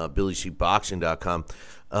on BillyCBoxing.com.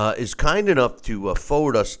 Is kind enough to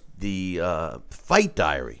forward us the fight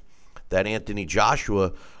diary that Anthony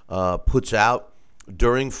Joshua puts out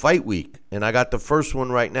during fight week. And I got the first one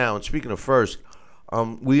right now. And speaking of first,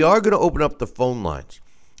 we are going to open up the phone lines.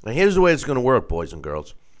 And here's the way it's going to work, boys and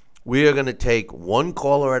girls. We are going to take one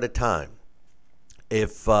caller at a time.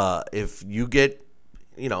 If you get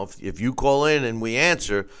if you call in and we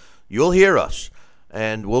answer, you'll hear us.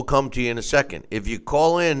 And we'll come to you in a second. If you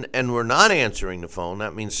call in and we're not answering the phone,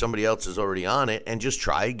 that means somebody else is already on it, and just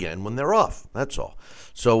try again when they're off. That's all.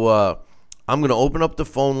 So I'm going to open up the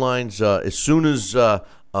phone lines as soon as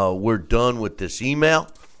we're done with this email.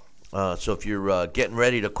 So if you're getting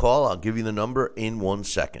ready to call, I'll give you the number in 1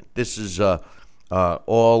 second. This is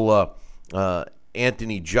all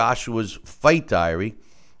Anthony Joshua's fight diary.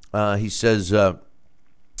 He says...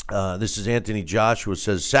 this is Anthony Joshua,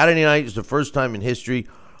 says, Saturday night is the first time in history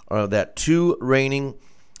that 2 reigning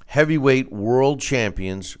heavyweight world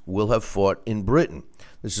champions will have fought in Britain.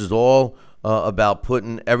 This is all about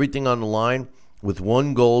putting everything on the line with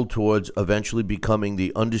one goal towards eventually becoming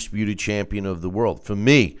the undisputed champion of the world. For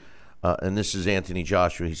me, and this is Anthony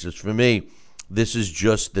Joshua, he says, for me, this is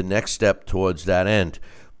just the next step towards that end.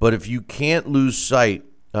 But if you can't lose sight,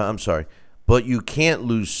 but you can't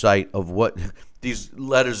lose sight of what... These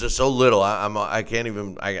letters are so little. I can't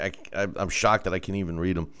even. I'm shocked that I can even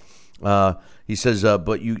read them. He says,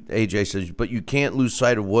 AJ says, but you can't lose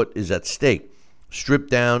sight of what is at stake. Stripped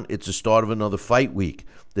down, it's the start of another fight week.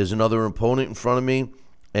 There's another opponent in front of me,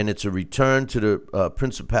 and it's a return to the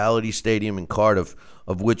Principality Stadium in Cardiff,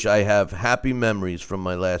 of which I have happy memories from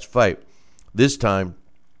my last fight. This time,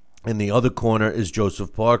 in the other corner is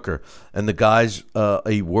Joseph Parker, and the guy's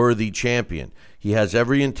a worthy champion. He has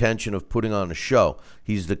every intention of putting on a show.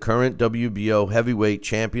 He's the current WBO heavyweight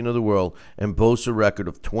champion of the world and boasts a record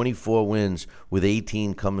of 24 wins with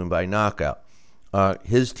 18 coming by knockout.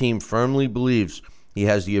 His team firmly believes he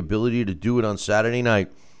has the ability to do it on Saturday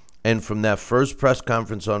night, and from that first press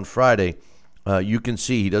conference on Friday, you can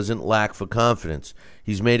see he doesn't lack for confidence.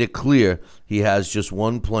 He's made it clear he has just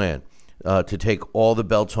one plan, to take all the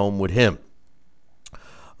belts home with him.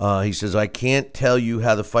 He says, I can't tell you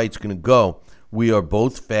how the fight's going to go. We are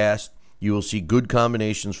both fast. You will see good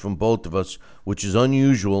combinations from both of us, which is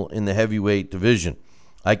unusual in the heavyweight division.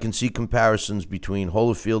 I can see comparisons between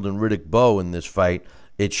Holyfield and Riddick Bowe in this fight.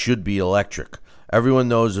 It should be electric. Everyone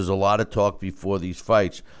knows there's a lot of talk before these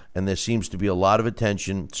fights, and there seems to be a lot of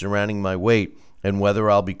attention surrounding my weight and whether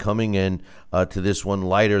I'll be coming in to this one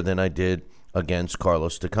lighter than I did against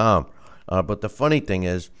Carlos Takam. But the funny thing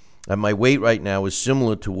is that my weight right now is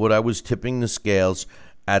similar to what I was tipping the scales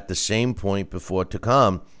at the same point before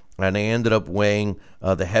Takam, and I ended up weighing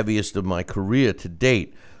the heaviest of my career to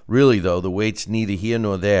date. Really, though, the weight's neither here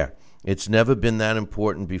nor there. It's never been that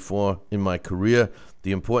important before in my career.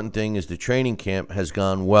 The important thing is the training camp has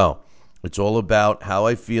gone well. It's all about how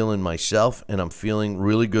I feel in myself, and I'm feeling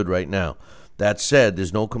really good right now. That said,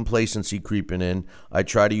 there's no complacency creeping in. I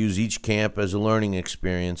try to use each camp as a learning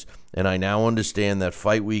experience, and I now understand that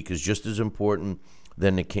fight week is just as important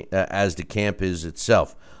as the camp is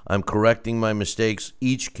itself. I'm correcting my mistakes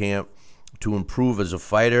each camp to improve as a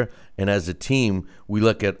fighter, and as a team, we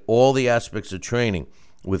look at all the aspects of training,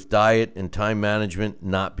 with diet and time management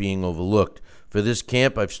not being overlooked. For this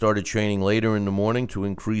camp, I've started training later in the morning to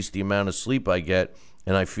increase the amount of sleep I get,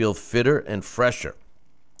 and I feel fitter and fresher.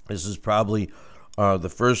 This is probably the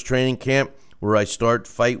first training camp where I start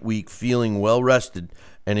fight week feeling well rested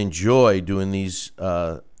and enjoy doing these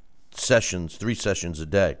 3 sessions a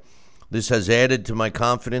day. This has added to my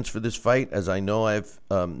confidence for this fight, as I know I've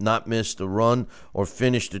not missed a run or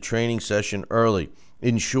finished a training session early.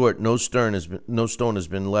 In short, no stone has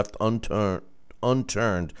been left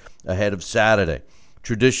unturned ahead of Saturday.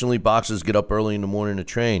 Traditionally, boxers get up early in the morning to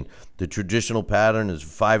train. The traditional pattern is a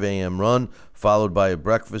 5 a.m. run, followed by a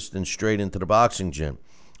breakfast and straight into the boxing gym.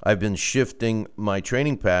 I've been shifting my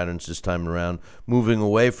training patterns this time around, moving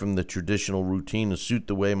away from the traditional routine to suit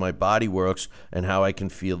the way my body works and how I can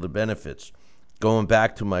feel the benefits. Going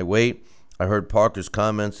back to my weight, I heard Parker's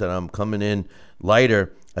comments that I'm coming in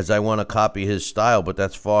lighter as I want to copy his style, but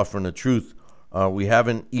that's far from the truth. We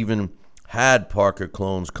haven't even had Parker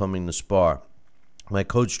clones coming to spar. My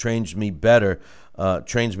coach trains me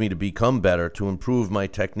to become better, to improve my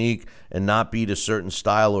technique and not beat a certain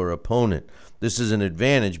style or opponent. This is an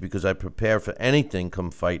advantage because I prepare for anything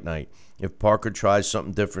come fight night. If Parker tries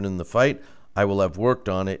something different in the fight, I will have worked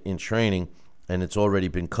on it in training, and it's already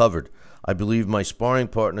been covered. I believe my sparring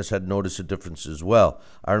partners had noticed a difference as well.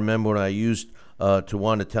 I remember when I used to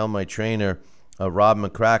want to tell my trainer, Rob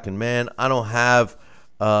McCracken, man, I don't have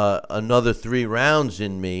another 3 rounds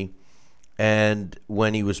in me. And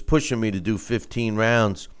when he was pushing me to do 15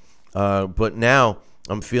 rounds, but now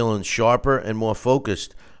I'm feeling sharper and more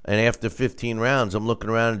focused. And after 15 rounds, I'm looking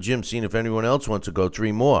around the gym, seeing if anyone else wants to go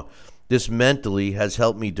 3 more. This mentally has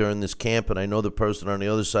helped me during this camp, and I know the person on the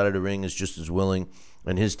other side of the ring is just as willing,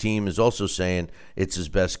 and his team is also saying it's his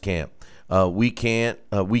best camp. We can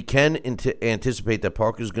anticipate that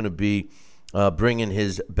Parker's going to be bringing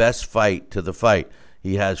his best fight to the fight.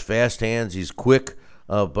 He has fast hands. He's quick,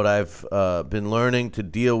 but I've been learning to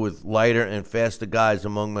deal with lighter and faster guys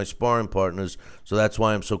among my sparring partners, so that's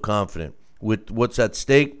why I'm so confident. With what's at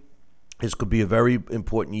stake, this could be a very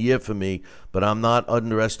important year for me, but I'm not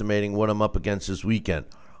underestimating what I'm up against this weekend.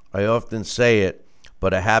 I often say it,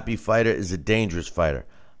 but a happy fighter is a dangerous fighter.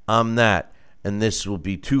 I'm that, and this will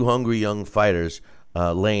be two hungry young fighters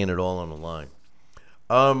laying it all on the line.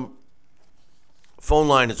 Phone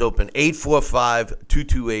line is open,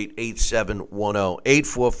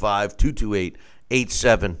 845-228-8710,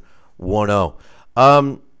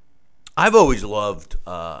 845-228-8710. I've always loved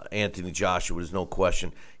Anthony Joshua, there's no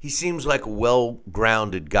question. He seems like a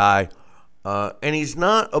well-grounded guy, and he's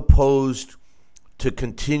not opposed to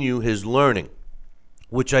continue his learning,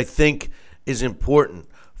 which I think is important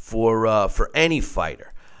for any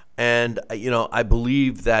fighter. And, I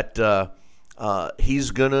believe that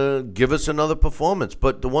he's going to give us another performance.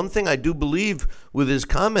 But the one thing I do believe with his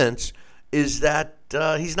comments is that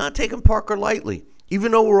he's not taking Parker lightly,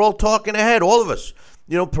 even though we're all talking ahead, all of us.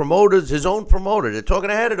 Promoters, his own promoter, they're talking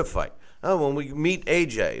ahead of the fight. When we meet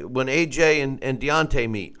AJ, when AJ and Deontay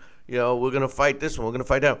meet, we're going to fight this one, we're going to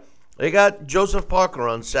fight that one. They got Joseph Parker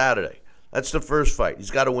on Saturday. That's the first fight.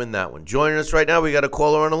 He's got to win that one. Joining us right now, we got a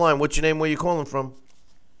caller on the line. What's your name? Where you calling from?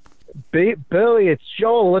 Billy, it's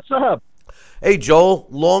Joel. What's up? Hey, Joel.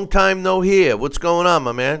 Long time no hear. What's going on,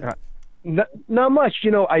 my man? Not much.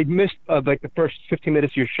 I missed like the first 15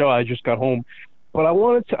 minutes of your show. I just got home. But I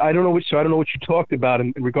wanted to, I don't know what you talked about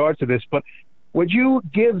in regards to this, but would you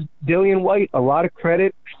give Dillian Whyte a lot of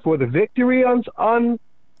credit for the victory on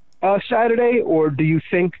Saturday, or do you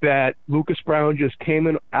think that Lucas Brown just came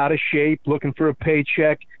in out of shape, looking for a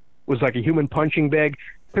paycheck, was like a human punching bag?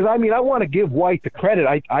 Because, I want to give Whyte the credit.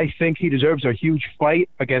 I think he deserves a huge fight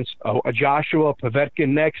against a Joshua Povetkin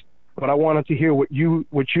next, but I wanted to hear what you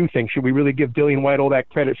think. Should we really give Dillian Whyte all that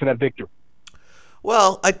credit for that victory?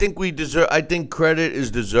 Well, I think credit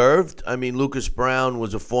is deserved. Lucas Brown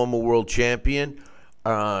was a former world champion.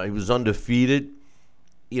 He was undefeated.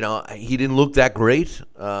 He didn't look that great.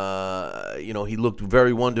 He looked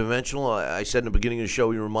very one-dimensional. I said in the beginning of the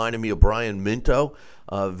show, he reminded me of Brian Minto,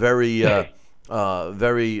 very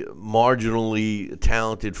marginally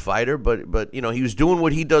talented fighter. But he was doing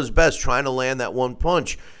what he does best, trying to land that one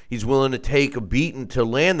punch. He's willing to take a beating to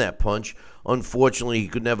land that punch. Unfortunately, he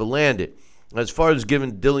could never land it. As far as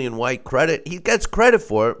giving Dillian Whyte credit, he gets credit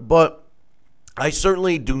for it, but I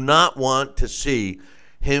certainly do not want to see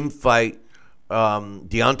him fight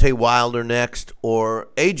Deontay Wilder next or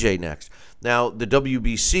AJ next. Now, the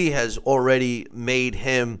WBC has already made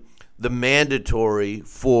him the mandatory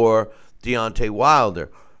for Deontay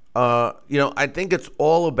Wilder. I think it's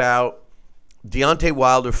all about Deontay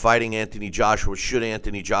Wilder fighting Anthony Joshua should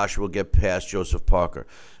Anthony Joshua get past Joseph Parker.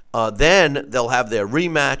 Then they'll have their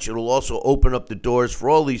rematch. It'll also open up the doors for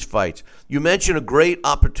all these fights. You mentioned a great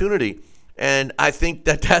opportunity, and I think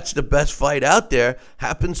that that's the best fight out there.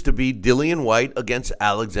 Happens to be Dillian Whyte against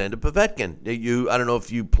Alexander Povetkin. I don't know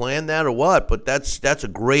if you planned that or what, but that's a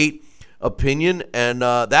great opinion, and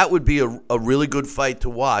that would be a really good fight to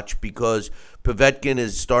watch because Povetkin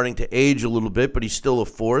is starting to age a little bit, but he's still a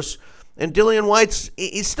force. And Dillian Whyte's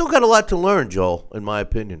he's still got a lot to learn, Joel, in my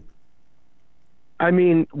opinion.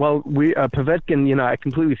 Povetkin, I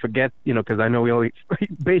completely forget, because I know he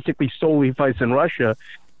basically solely fights in Russia,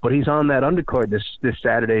 but he's on that undercard this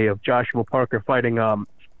Saturday of Joshua Parker fighting,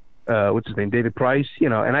 what's his name, David Price,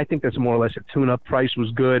 and I think that's more or less a tune-up. Price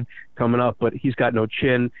was good coming up, but he's got no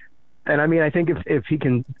chin. And, I think if he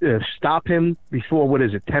can stop him before,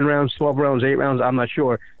 10 rounds, 12 rounds, 8 rounds, I'm not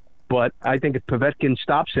sure. But I think if Povetkin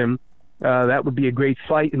stops him, that would be a great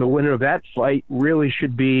fight, and the winner of that fight really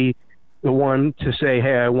should be the one to say,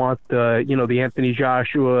 hey, I want the Anthony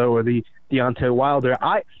Joshua or the Deontay Wilder.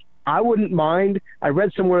 I wouldn't mind. I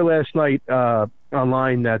read somewhere last night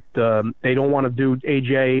online that they don't want to do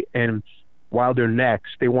AJ and Wilder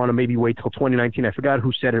next. They want to maybe wait till 2019. I forgot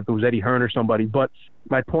who said it, if it was Eddie Hearn or somebody. But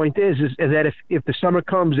my point is that if the summer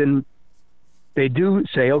comes and they do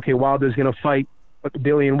say, okay, Wilder's going to fight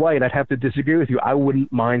Dillian Whyte, I'd have to disagree with you. I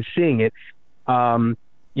wouldn't mind seeing it.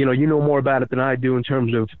 You know more about it than I do in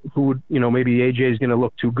terms of who, maybe AJ is going to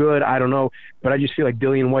look too good. I don't know, but I just feel like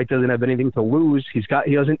Dillian Whyte doesn't have anything to lose. He's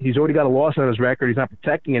already got a loss on his record. He's not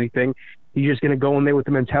protecting anything. He's just going to go in there with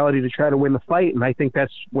the mentality to try to win the fight. And I think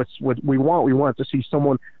that's what we want. We want to see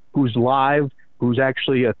someone who's live, who's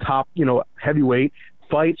actually a top, heavyweight,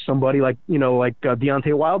 fight somebody like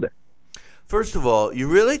Deontay Wilder. First of all, you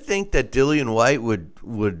really think that Dillian White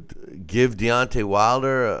would give Deontay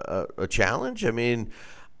Wilder a challenge? I mean,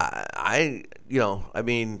 I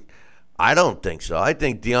don't think so. I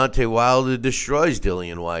think Deontay Wilder destroys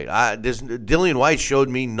Dillian White. Dillian White showed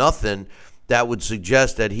me nothing that would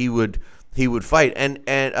suggest that he would fight and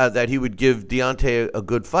that he would give Deontay a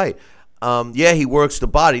good fight. Yeah, he works the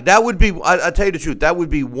body. That would be, I'll tell you the truth, that would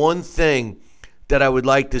be one thing that I would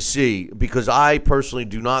like to see, because I personally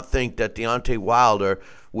do not think that Deontay Wilder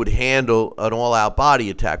would handle an all-out body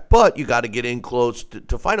attack. But you got to get in close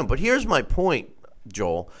to fight him. But here's my point,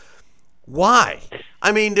 Joel. Why?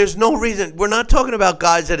 I mean, there's no reason. We're not talking about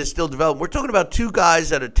guys that are still developing. We're talking about two guys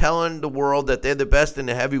that are telling the world that they're the best in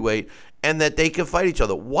the heavyweight and that they can fight each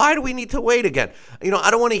other. Why do we need to wait again?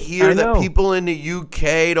 I don't want to hear that people in the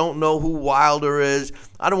UK don't know who Wilder is.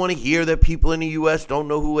 I don't want to hear that people in the US don't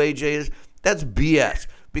know who AJ is. That's BS,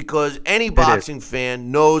 because any boxing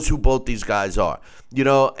fan knows who both these guys are,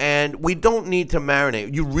 and we don't need to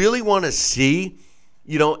marinate. You really want to see,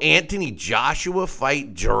 Anthony Joshua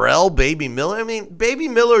fight Jarrell Baby Miller? I mean, Baby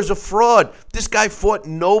Miller is a fraud. This guy fought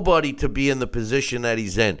nobody to be in the position that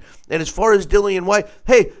he's in. And as far as Dillian White,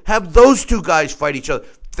 hey, have those two guys fight each other.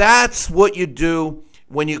 That's what you do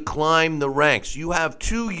when you climb the ranks. You have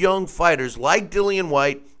two young fighters like Dillian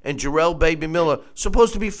White and Jarrell Baby Miller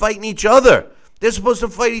supposed to be fighting each other. They're supposed to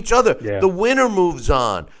fight each other. Yeah. The winner moves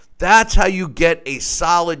on. That's how you get a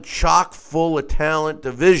solid, chock full of talent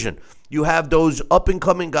division. You have those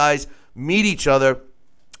up-and-coming guys meet each other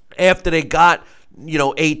after they got,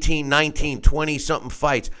 18, 19, 20-something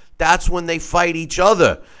fights. That's when they fight each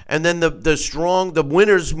other. And then the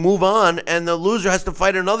winners move on, and the loser has to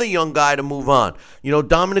fight another young guy to move on.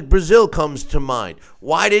 Dominic Brazil comes to mind.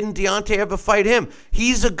 Why didn't Deontay ever fight him?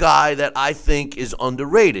 He's a guy that I think is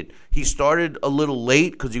underrated. He started a little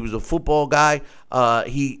late because he was a football guy.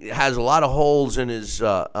 He has a lot of holes in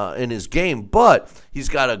his game, but he's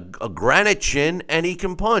got a granite chin, and he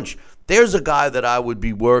can punch. There's a guy that I would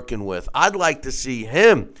be working with. I'd like to see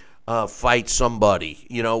him fight somebody,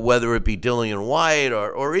 whether it be Dillian White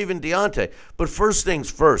or even Deontay. But first things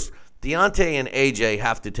first, Deontay and AJ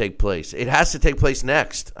have to take place. It has to take place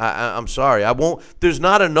next. I'm sorry. There's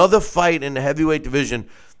not another fight in the heavyweight division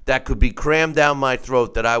that could be crammed down my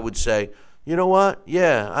throat that I would say, you know what?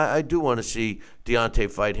 Yeah, I do want to see Deontay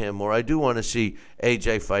fight him, or I do want to see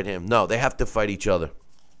AJ fight him. No, they have to fight each other.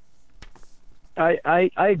 I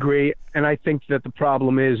agree, and I think that the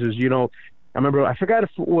problem is I remember, I forgot if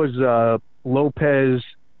it was Lopez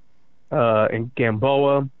and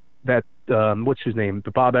Gamboa that, what's his name? The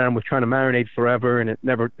Bob Arum was trying to marinate forever, and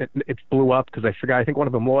it blew up because I forgot. I think one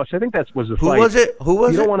of them lost. I think that was the fight. Who was it?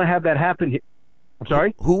 You don't want to have that happen. I'm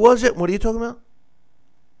sorry? Who was it? What are you talking about?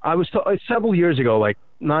 I was several years ago, like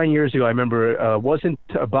 9 years ago, I remember, wasn't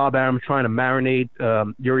Bob Arum trying to marinate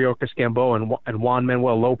Yuriorkis Gamboa and Juan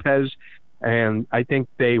Manuel Lopez? And I think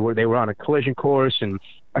they were on a collision course, and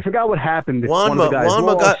I forgot what happened. Juanma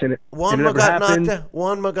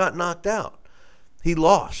got knocked out. He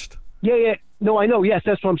lost. Yeah. No, I know. Yes,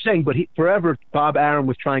 that's what I'm saying. But forever, Bob Arum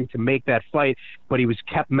was trying to make that fight, but he was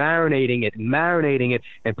kept marinating it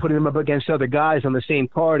and putting him up against other guys on the same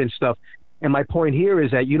card and stuff. And my point here is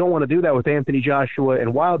that you don't want to do that with Anthony Joshua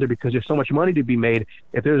and Wilder, because there's so much money to be made.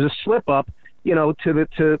 If there's a slip up, it would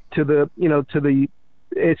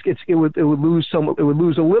lose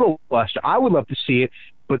a little luster. I would love to see it,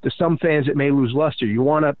 but to some fans it may lose luster. You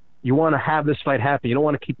want to have this fight happen. You don't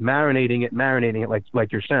want to keep marinating it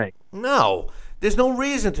like you're saying. No, there's no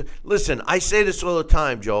reason to. Listen, I say this all the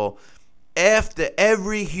time, Joel. After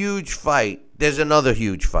every huge fight, there's another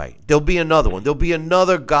huge fight. There'll be another one. There'll be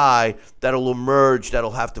another guy that'll emerge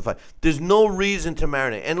that'll have to fight. There's no reason to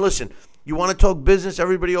marinate. And listen, you want to talk business?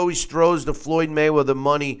 Everybody always throws the Floyd Mayweather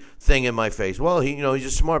money thing in my face. Well, he's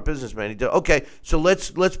a smart businessman. Okay, so let's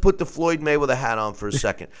put the Floyd Mayweather hat on for a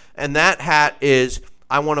second. And that hat is,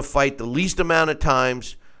 I want to fight the least amount of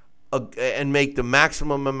times and make the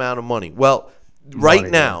maximum amount of money. Well, right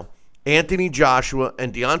now, Anthony Joshua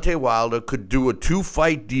and Deontay Wilder could do a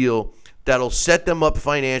 2-fight deal that'll set them up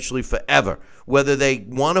financially forever. Whether they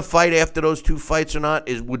want to fight after those 2 fights or not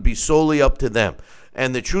would be solely up to them.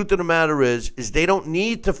 And the truth of the matter is they don't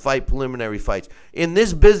need to fight preliminary fights. In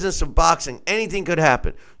this business of boxing, anything could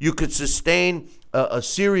happen. You could sustain a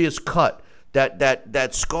serious cut that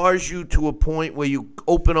scars you to a point where you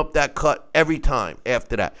open up that cut every time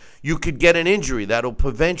after that. You could get an injury that'll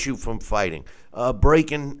prevent you from fighting,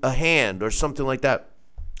 breaking a hand or something like that.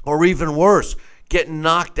 Or even worse, getting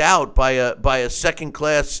knocked out by a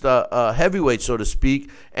second-class heavyweight, so to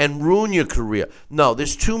speak, and ruin your career. No,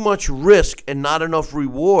 there's too much risk and not enough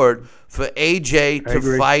reward for AJ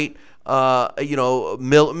to fight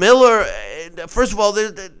Miller. First of all,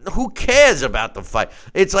 who cares about the fight?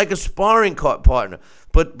 It's like a sparring partner.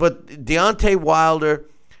 But Deontay Wilder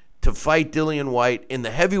to fight Dillian Whyte in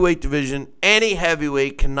the heavyweight division, any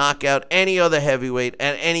heavyweight can knock out any other heavyweight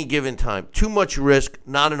at any given time. Too much risk,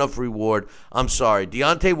 not enough reward. I'm sorry.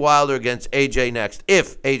 Deontay Wilder against AJ next,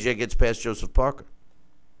 if AJ gets past Joseph Parker.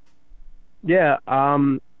 Yeah,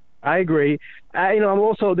 I agree. I'm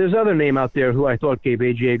also, there's another name out there who I thought gave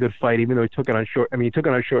AJ a good fight, even though he took it on short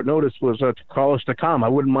notice, was Carlos Takam. I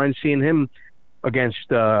wouldn't mind seeing him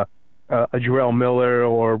against a Jarrell Miller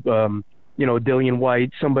or Dillian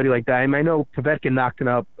Whyte, somebody like that. I mean, I know Povetkin knocked him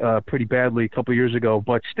out pretty badly a couple of years ago,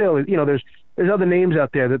 but still, there's other names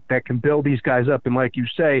out there that can build these guys up, and like you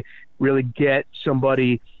say, really get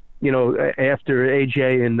somebody, after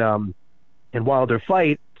AJ and Wilder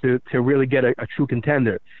fight to really get a true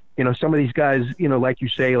contender. Some of these guys, like you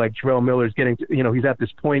say, like Jarrell Miller is getting, he's at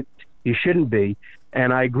this point he shouldn't be.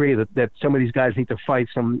 And I agree that some of these guys need to fight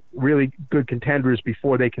some really good contenders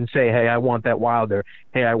before they can say, hey, I want that Wilder.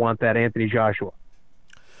 Hey, I want that Anthony Joshua.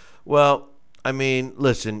 Well, I mean,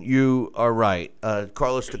 listen, you are right.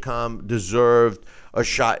 Carlos Takam deserved a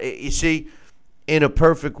shot. You see, in a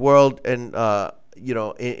perfect world and,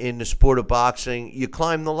 in the sport of boxing, you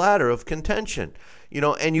climb the ladder of contention,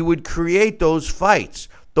 and you would create those fights,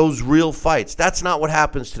 those real fights. That's not what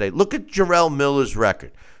happens today. Look at Jarrell Miller's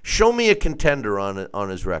record. Show me a contender on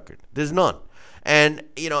his record. There's none. And,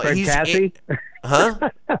 Fred he's... Cassie? Huh?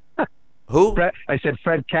 Who? I said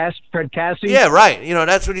Fred Cassie? Yeah, right.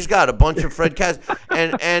 That's what he's got, a bunch of Fred Cassie.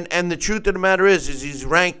 And the truth of the matter is he's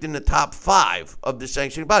ranked in the top 5 of the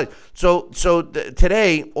sanctioning body. So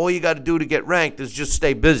today, all you got to do to get ranked is just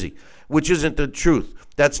stay busy, which isn't the truth.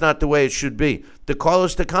 That's not the way it should be. The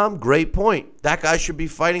Carlos Takam, great point. That guy should be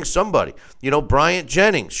fighting somebody. Bryant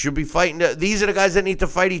Jennings should be fighting. These are the guys that need to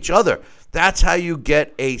fight each other. That's how you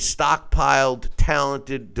get a stockpiled,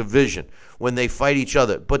 talented division, when they fight each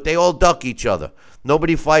other. But they all duck each other.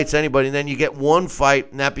 Nobody fights anybody. And then you get one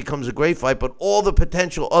fight, and that becomes a great fight. But all the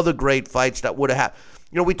potential other great fights that would have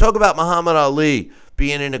happened. We talk about Muhammad Ali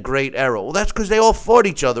being in a great era. Well, that's because they all fought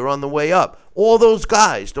each other on the way up. All those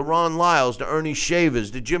guys, the Ron Lyles, the Ernie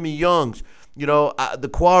Shavers, the Jimmy Youngs, the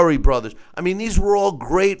Quarry brothers. I mean, these were all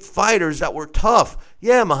great fighters that were tough.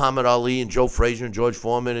 Yeah, Muhammad Ali and Joe Frazier and George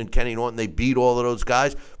Foreman and Kenny Norton, they beat all of those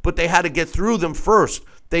guys, but they had to get through them first.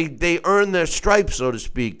 They earned their stripes, so to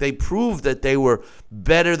speak. They proved that they were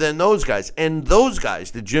better than those guys. And those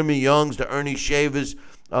guys, the Jimmy Youngs, the Ernie Shavers,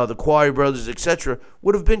 the Quarry brothers, etc.,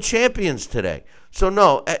 would have been champions today. So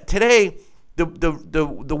no, today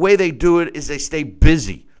the way they do it is they stay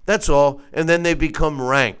busy. That's all, and then they become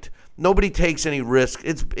ranked. Nobody takes any risk.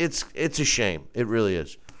 It's a shame. It really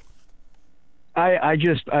is.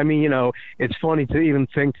 It's funny to even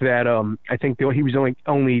think that I think he was the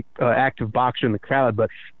only active boxer in the crowd, but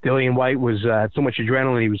Dillian Whyte was had so much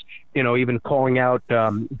adrenaline. He was, even calling out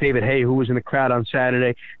David Haye, who was in the crowd on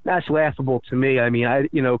Saturday. That's laughable to me. I mean,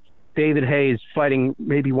 David Haye is fighting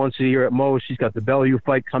maybe once a year at most. He's got the Bellew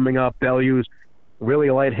fight coming up. Bellew's really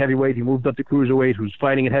a light heavyweight. He moved up to cruiserweight, who's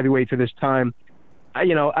fighting at heavyweight for this time.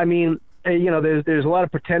 There's a lot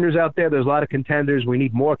of pretenders out there. There's a lot of contenders. We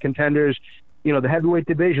need more contenders. The heavyweight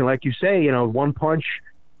division, like you say, one punch,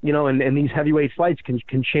 and these heavyweight fights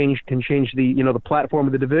can change the, the platform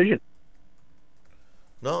of the division.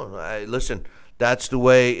 No, listen, that's the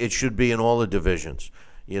way it should be in all the divisions.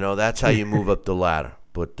 That's how you move up the ladder.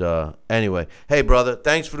 But anyway, hey, brother,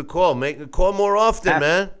 thanks for the call. Make the call more often,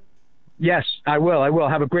 man. Yes, I will.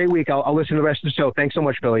 Have a great week. I'll listen to the rest of the show. Thanks so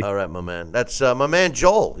much, Billy. All right, my man. That's my man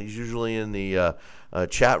Joel. He's usually in the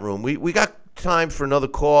chat room. We got time for another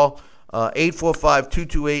call.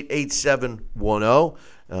 845-228-8710.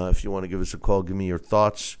 If you want to give us a call, give me your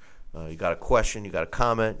thoughts. You got a question, you got a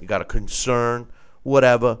comment, you got a concern,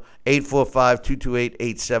 whatever.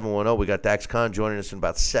 845-228-8710. We got Dax Khan joining us in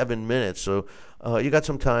about 7 minutes. So you got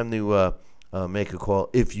some time to make a call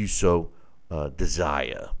if you so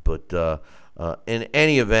desire. But in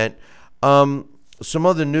any event, some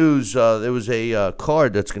other news. There was a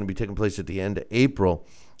card that's going to be taking place at the end of April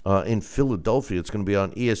in Philadelphia. It's going to be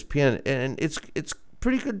on ESPN, and it's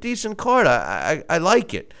pretty good, decent card. I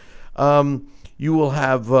like it. You will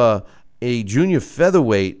have a junior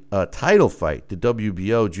featherweight title fight, the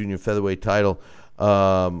WBO junior featherweight title.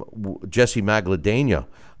 Jesse Magdalena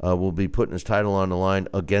will be putting his title on the line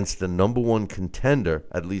against the number one contender,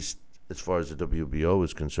 at least as far as the WBO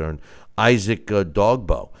is concerned, Isaac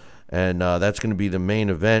Dogbo. And that's going to be the main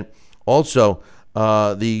event. Also,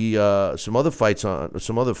 some other fights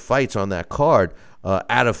on that card.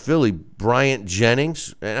 Out of Philly, Bryant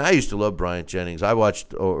Jennings, and I used to love Bryant Jennings. I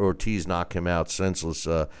watched Ortiz knock him out senseless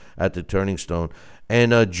at the Turning Stone,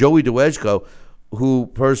 and Joey Dwejko, who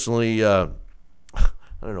personally, I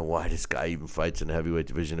don't know why this guy even fights in the heavyweight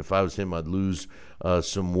division. If I was him, I'd lose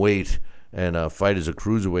some weight and fight as a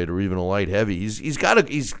cruiserweight or even a light heavy. He's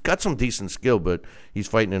got some decent skill, but he's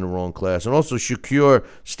fighting in the wrong class. And also Shakur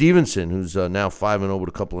Stevenson, who's now 5-0 with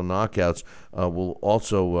a couple of knockouts, will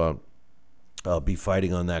also be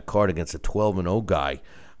fighting on that card against a 12-0 guy,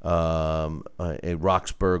 a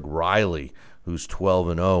Roxburgh Riley, who's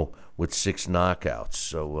 12-0 with 6 knockouts.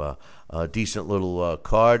 So a decent little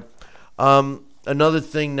card. Another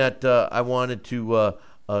thing that I wanted to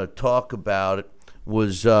talk about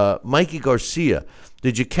was Mikey Garcia.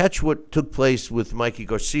 Did you catch what took place with Mikey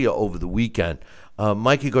Garcia over the weekend?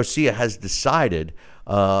 Mikey Garcia has decided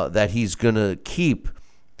that he's going to keep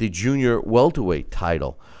the junior welterweight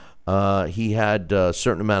title. He had a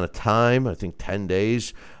certain amount of time, I think 10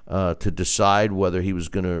 days, to decide whether he was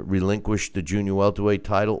going to relinquish the junior welterweight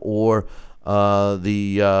title or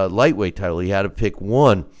the lightweight title. He had to pick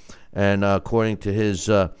one. And according to his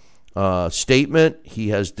statement, he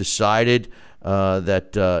has decided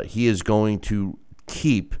that he is going to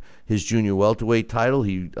keep his junior welterweight title.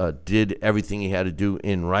 He did everything he had to do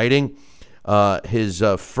in writing. His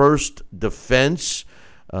first defense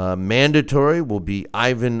mandatory will be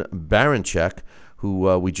Ivan Baranchyk,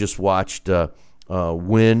 who we just watched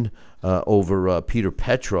win over Peter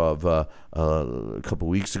Petrov a couple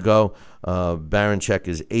weeks ago. Baranchyk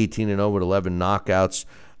is 18-0 with 11 knockouts.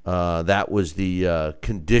 That was the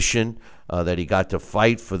condition that he got to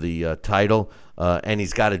fight for the title, and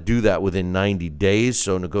he's got to do that within 90 days.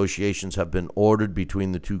 So negotiations have been ordered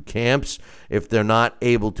between the two camps. If they're not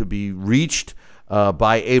able to be reached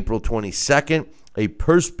by April 22nd, a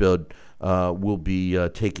purse bid will be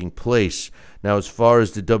taking place. Now, as far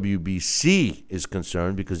as the WBC is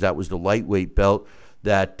concerned, because that was the lightweight belt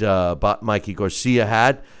that Mikey Garcia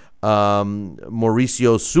had,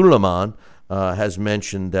 Mauricio Suleiman has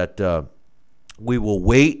mentioned that we will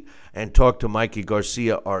wait and talk to Mikey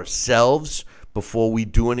Garcia ourselves before we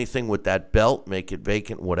do anything with that belt, make it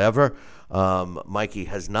vacant, whatever. Mikey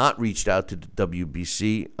has not reached out to the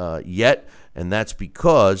WBC yet, and that's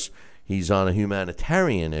because he's on a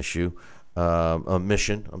humanitarian mission,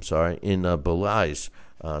 in Belize.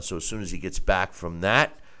 So as soon as he gets back from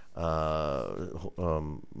that,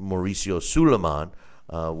 Mauricio Suleiman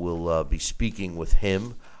will be speaking with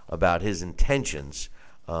him about his intentions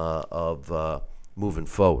of moving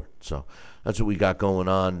forward. So that's what we got going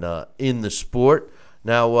on in the sport.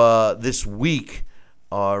 Now, this week,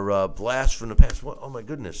 our Blast from the Past. Oh, my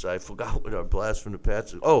goodness, I forgot what our Blast from the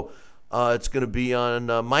Past is. Oh, it's going to be on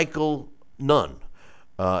Michael Nunn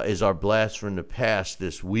is our Blast from the Past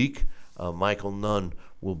this week. Michael Nunn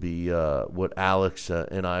will be what Alex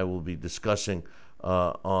and I will be discussing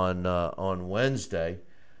on Wednesday.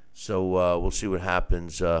 So we'll see what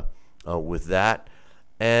happens with that.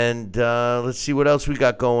 And let's see what else we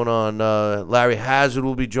got going on. Larry Hazard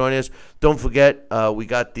will be joining us. Don't forget, we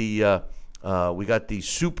got the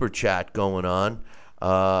super chat going on,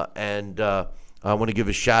 and I want to give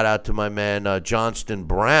a shout out to my man Johnston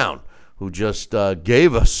Brown, who just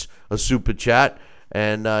gave us a super chat,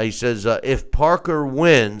 and he says if Parker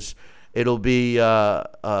wins, it'll be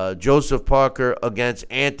Joseph Parker against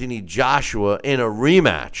Anthony Joshua in a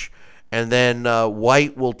rematch, and then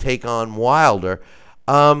White will take on Wilder.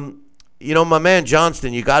 My man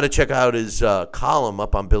Johnston, you got to check out his column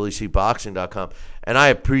up on BillyCBoxing.com, and I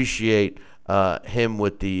appreciate him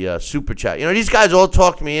with the super chat. These guys all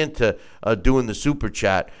talked me into doing the super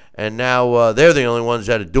chat, and now they're the only ones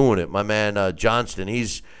that are doing it. My man Johnston, he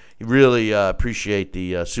really appreciate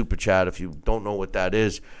the super chat. If you don't know what that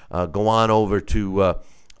is, go on over to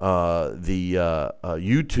the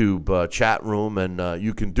YouTube chat room, and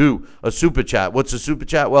you can do a super chat. What's a super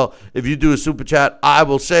chat? Well, if you do a super chat, I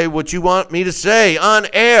will say what you want me to say on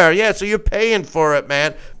air. Yeah, so you're paying for it,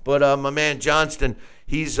 man. But my man Johnston,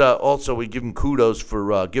 he's also, we give him kudos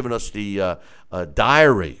for giving us the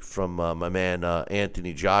diary from my man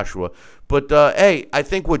Anthony Joshua. But hey, I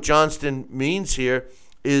think what Johnston means here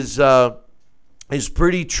is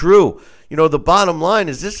pretty true. The bottom line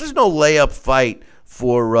is this is no layup fight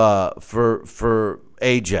for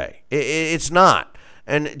AJ. It's not.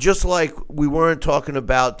 And just like we weren't talking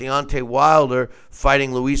about Deontay Wilder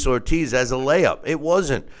fighting Luis Ortiz as a layup, it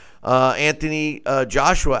wasn't. Anthony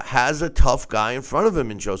Joshua has a tough guy in front of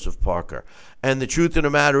him in Joseph Parker. And the truth of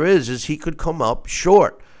the matter is he could come up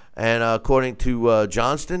short. And according to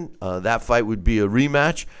Johnston, that fight would be a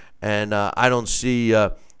rematch. And I don't see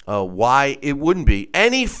why it wouldn't be.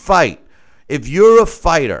 Any fight, if you're a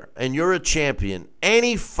fighter and you're a champion,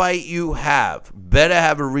 any fight you have better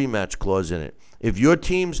have a rematch clause in it. If your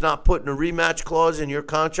team's not putting a rematch clause in your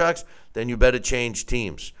contracts, then you better change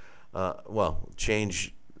teams.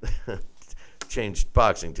 Change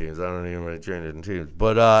boxing teams. I don't even want to change it in teams.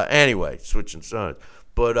 But anyway, switching sides.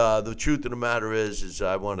 But the truth of the matter is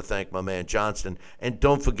I want to thank my man Johnston. And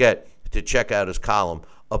don't forget to check out his column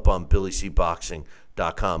up on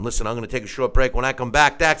BillyCBoxing.com. Listen, I'm going to take a short break. When I come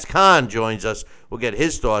back, Dax Khan joins us. We'll get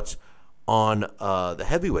his thoughts on the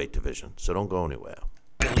heavyweight division. So don't go anywhere.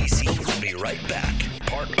 Billy C will be right back.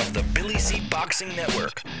 Part of the Billy C Boxing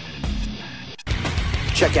Network.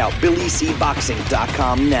 Check out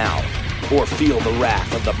BillyCBoxing.com now, or feel the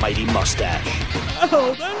wrath of the mighty mustache.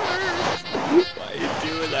 Oh, that hurts. Why are you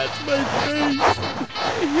doing that to my face? I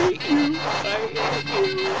hate you.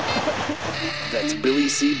 That's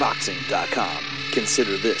BillyCBoxing.com.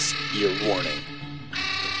 Consider this your warning.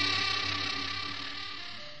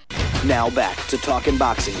 Now back to Talkin'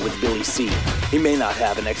 Boxing with Billy C. He may not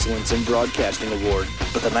have an Excellence in Broadcasting award,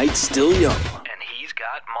 but the night's still young. And he's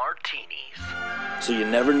got martinis. So you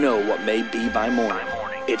never know what may be by morning.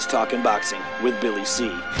 It's Talkin' Boxing with Billy C.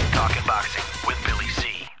 Talking Boxing with Billy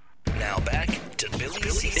C. Now back to Billy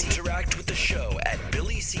C. Interact with the show at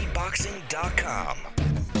BillyCBoxing.com.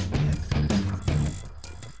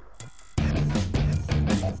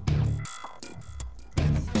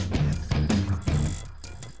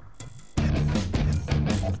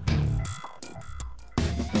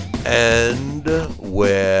 And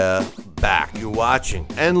we're back. You're watching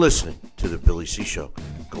and listening to the Billy C Show.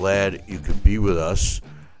 Glad you could be with us.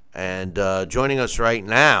 And joining us right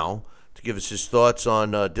now to give us his thoughts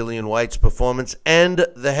on Dillian Whyte's performance and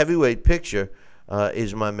the heavyweight picture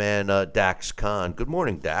is my man Dax Khan. Good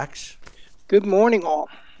morning, Dax. Good morning, all.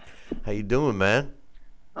 How you doing, man?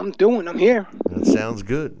 I'm here. That sounds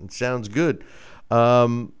good.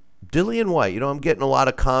 Dillian Whyte, I'm getting a lot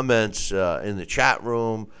of comments in the chat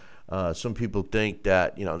room. Some people think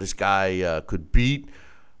that, this guy could beat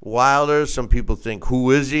Wilder. Some people think, who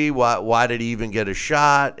is he? Why did he even get a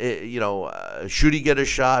shot? Should he get a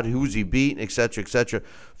shot? Who's he beating? Et cetera, et cetera.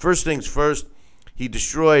 First things first, he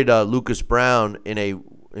destroyed Lucas Brown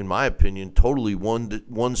in my opinion, totally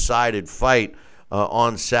one-sided fight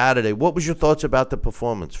on Saturday. What was your thoughts about the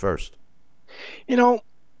performance first?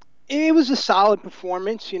 It was a solid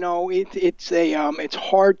performance. It's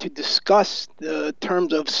hard to discuss the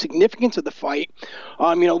terms of significance of the fight.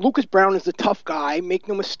 Lucas Brown is a tough guy. Make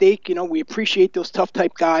no mistake. We appreciate those tough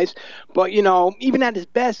type guys. But even at his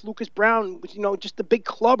best, Lucas Brown was just a big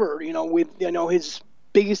clubber. With his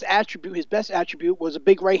biggest attribute, his best attribute was a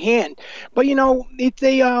big right hand. But it's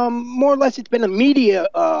a more or less it's been a media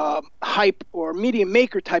hype or media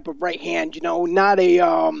maker type of right hand.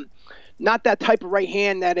 Not that type of right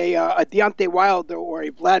hand that a Deontay Wilder or a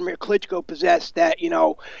Vladimir Klitschko possess. That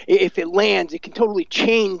if it lands, it can totally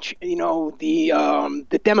change the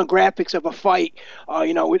demographics of a fight.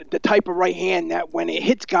 The type of right hand that when it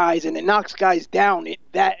hits guys and it knocks guys down,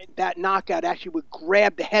 that knockout actually would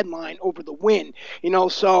grab the headline over the win.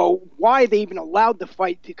 So why they even allowed the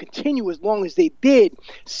fight to continue as long as they did,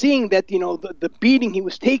 seeing that the beating he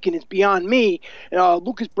was taking is beyond me.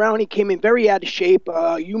 Lucas Brown, he came in very out of shape.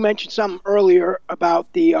 You mentioned something earlier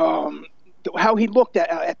about the how he looked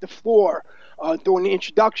at the floor during the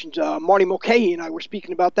introductions. Marty Mulcahy and I were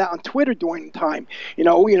speaking about that on Twitter during the time.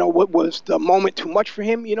 What was the moment too much for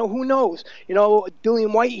him? Who knows?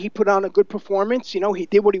 Dillian Whyte, he put on a good performance. He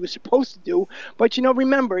did what he was supposed to do. But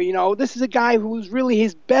remember, this is a guy who's really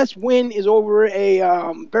his best win is over a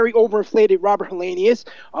very overinflated Robert Helenius.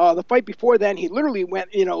 The fight before then, he literally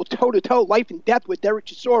went toe to toe, life and death with Derek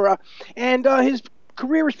Chisora, and his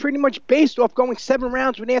career is pretty much based off going 7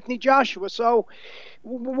 rounds with Anthony Joshua. So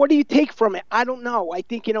what do you take from it? I don't know. I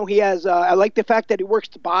think, he has, I like the fact that he works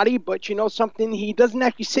the body, but something, he doesn't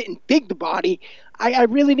actually sit and dig the body. I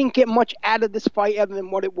really didn't get much out of this fight other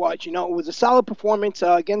than what it was. It was a solid performance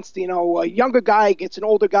against, a younger guy against an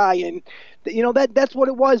older guy. And, that's what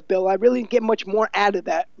it was, Bill. I really didn't get much more out of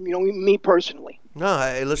that, me personally. No,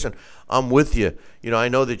 hey, listen, I'm with you. I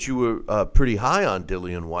know that you were pretty high on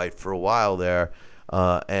Dillian Whyte for a while there.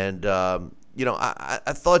 I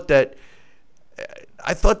thought that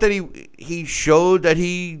he showed that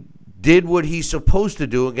he did what he's supposed to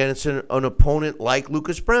do against an opponent like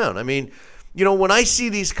Lucas Brown. I mean, when I see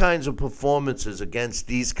these kinds of performances against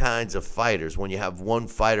these kinds of fighters, when you have one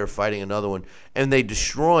fighter fighting another one and they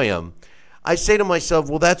destroy him, I say to myself,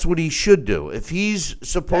 well, that's what he should do. If he's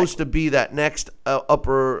supposed to be that next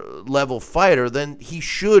upper level fighter, then he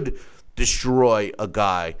should destroy a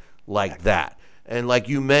guy like that. And like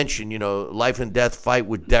you mentioned, life and death fight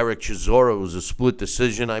with Derek Chisora was a split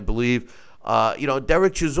decision, I believe.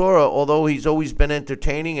 Derek Chisora, although he's always been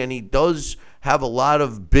entertaining and he does have a lot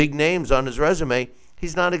of big names on his resume,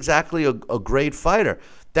 he's not exactly a great fighter.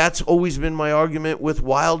 That's always been my argument with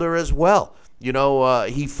Wilder as well.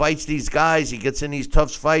 He fights these guys, he gets in these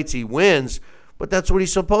tough fights, he wins, but that's what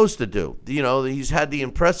he's supposed to do. He's had the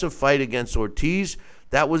impressive fight against Ortiz.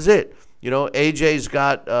 That was it. AJ's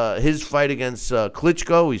got his fight against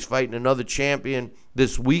Klitschko. He's fighting another champion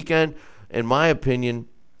this weekend. In my opinion,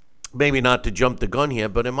 maybe not to jump the gun here,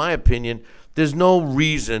 but in my opinion, there's no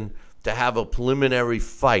reason to have a preliminary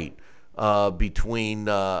fight between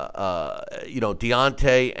Deontay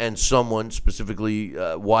and someone, specifically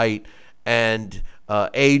White, and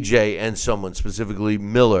AJ and someone, specifically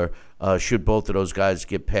Miller, should both of those guys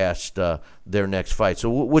get past their next fight. So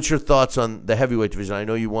what's your thoughts on the heavyweight division? I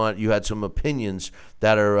know you had some opinions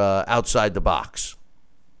that are outside the box.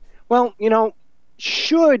 Well,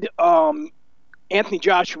 should Anthony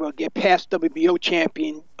Joshua get past WBO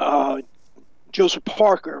champion Joseph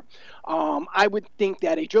Parker, I would think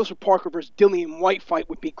that a Joseph Parker versus Dillian White fight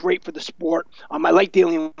would be great for the sport. I like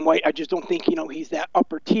Dillian White. I just don't think, he's that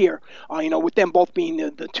upper tier. With them both being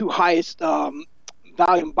the two highest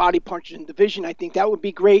volume body punchers in division, I think that would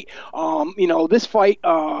be great. This fight,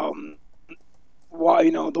 the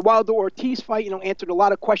Wilder-Ortiz fight, answered a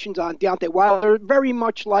lot of questions on Deontay Wilder, very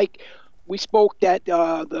much like we spoke that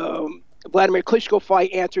the Vladimir Klitschko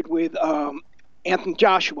fight answered with Anthony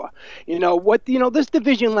Joshua. This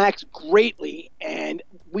division lacks greatly, and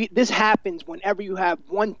this happens whenever you have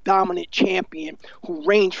one dominant champion who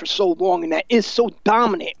reigns for so long and that is so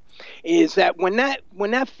dominant, is that when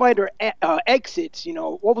that fighter exits,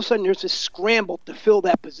 all of a sudden there's this scramble to fill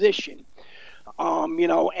that position.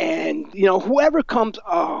 Whoever comes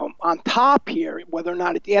on top here, whether or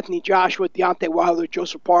not it's Anthony Joshua, Deontay Wilder,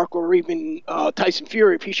 Joseph Parker, or even Tyson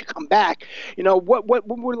Fury, if he should come back, what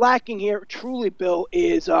we're lacking here, truly, Bill,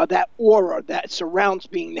 is that aura that surrounds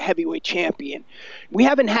being the heavyweight champion. We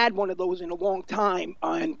haven't had one of those in a long time,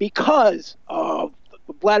 and because of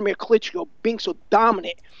Vladimir Klitschko being so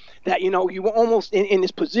dominant, that you were almost in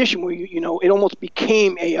this position where it almost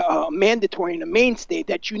became a mandatory and a mainstay,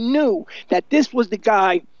 that you knew that this was the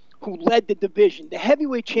guy who led the division. The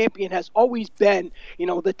heavyweight champion has always been,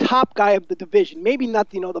 the top guy of the division. Maybe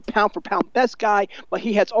not, the pound for pound best guy, but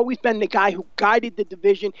he has always been the guy who guided the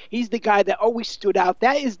division. He's the guy that always stood out.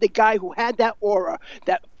 That is the guy who had that aura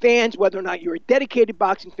that fans, whether or not you're a dedicated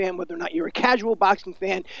boxing fan, whether or not you're a casual boxing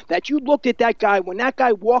fan, that you looked at that guy, when that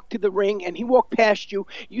guy walked to the ring and he walked past you,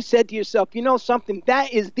 you said to yourself, something,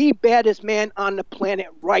 that is the baddest man on the planet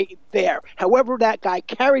right there. However that guy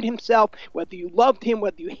carried himself, whether you loved him,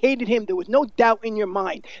 whether you hated him, there was no doubt in your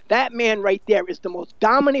mind. That man right there is the most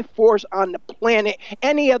dominant force on the planet.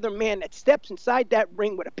 Any other man that steps inside that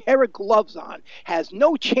ring with a pair of gloves on has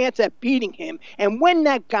no chance at beating him. And when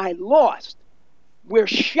that guy lost, we're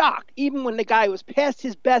shocked. Even when the guy was past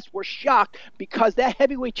his best, we're shocked because that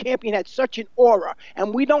heavyweight champion had such an aura.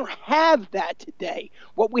 And we don't have that today.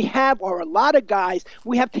 What we have are a lot of guys.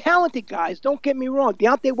 We have talented guys. Don't get me wrong.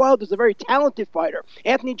 Deontay Wilder is a very talented fighter.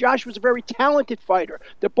 Anthony Joshua is a very talented fighter.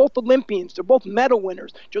 They're both Olympians. They're both medal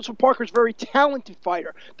winners. Joseph Parker is a very talented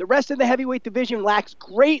fighter. The rest of the heavyweight division lacks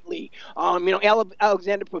greatly.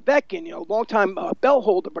 Alexander Povetkin, longtime belt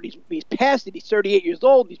holder, but he's past it. He's 38 years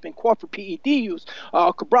old. He's been caught for PED use.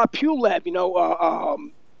 Kubrat Pulev,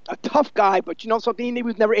 a tough guy, but something, he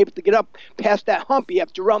was never able to get up past that hump. You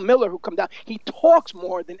have Jarrell Miller, who come down. He talks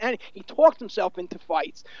more than any. He talks himself into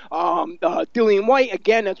fights. Dillian White,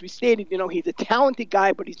 again, as we stated, he's a talented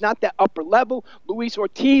guy, but he's not that upper level. Luis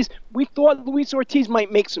Ortiz, we thought Luis Ortiz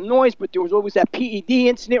might make some noise, but there was always that PED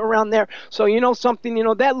incident around there. So, something,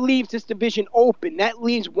 that leaves this division open. That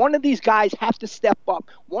leaves one of these guys have to step up.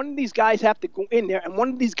 One of these guys have to go in there, and one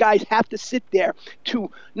of these guys have to sit there to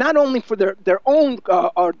not only for their own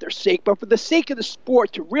their sake, but for the sake of the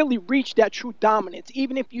sport, to really reach that true dominance,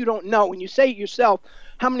 even if you don't know. And you say it yourself,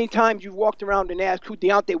 how many times you've walked around and asked who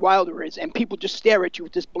Deontay Wilder is, and people just stare at you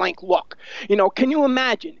with this blank look. Can you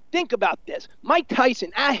imagine? Think about this. Mike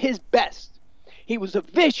Tyson, at his best, he was a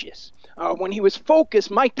vicious. When he was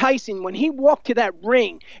focused, Mike Tyson, when he walked to that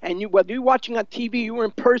ring, and whether you were watching on TV, you were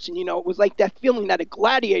in person, it was like that feeling that a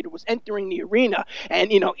gladiator was entering the arena.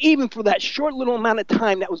 And, even for that short little amount of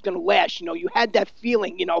time that was going to last, you had that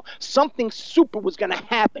feeling, something super was going to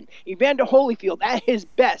happen. Evander Holyfield, at his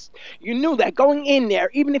best, you knew that going in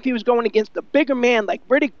there, even if he was going against a bigger man like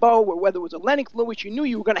Riddick Bowe, or whether it was a Lennox Lewis, you knew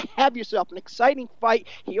you were going to have yourself an exciting fight.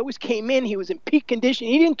 He always came in, he was in peak condition.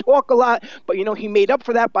 He didn't talk a lot, but, he made up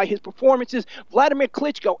for that by his performance performances. Vladimir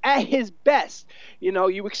Klitschko at his best. You know,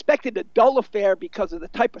 you expected a dull affair because of the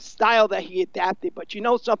type of style that he adapted. But you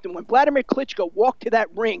know something? When Vladimir Klitschko walked to that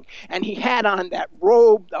ring and he had on that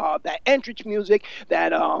robe, that entrance music,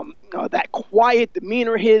 that quiet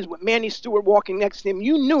demeanor of his with Manny Stewart walking next to him,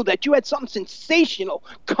 you knew that you had something sensational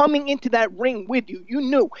coming into that ring with you. You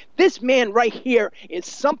knew this man right here is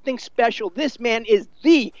something special. This man is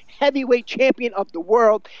the heavyweight champion of the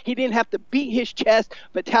world. He didn't have to beat his chest.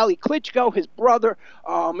 Vitaly Klitschko, his brother,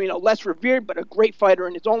 less revered, but a great fighter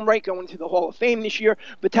in his own right, going to the Hall of Fame this year.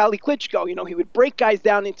 Vitaly Klitschko, he would break guys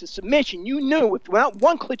down into submission. You knew if not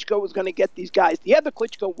one Klitschko was going to get these guys, the other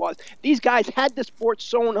Klitschko was. These guys had the sport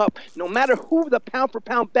sewn up. No matter who the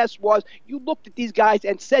pound-for-pound best was, you looked at these guys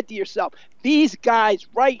and said to yourself, these guys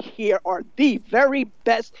right here are the very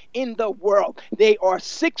best in the world. They are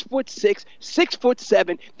 6'6",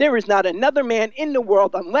 6'7". There is not another man in the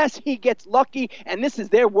world, unless he gets lucky, and this is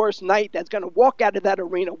their worst night, that's going to walk out of that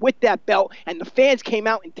arena with that belt. And the fans came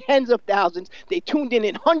out in tens of thousands. They tuned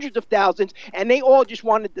in hundreds of thousands, and they all just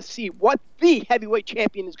wanted to see what the heavyweight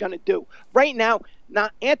champion is going to do. Right now,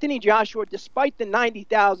 Anthony Joshua, despite the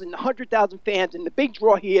 90,000, 100,000 fans, and the big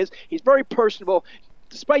draw he is, he's very personable.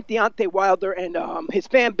 Despite Deontay Wilder and his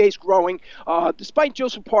fan base growing, despite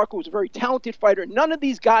Joseph Parker, who's a very talented fighter, none of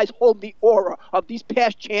these guys hold the aura of these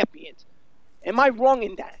past champions. Am I wrong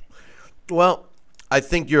in that? Well, I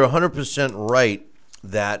think you're 100% right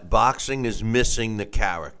that boxing is missing the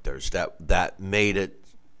characters that made it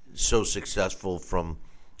so successful from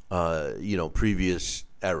previous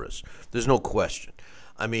eras. There's no question.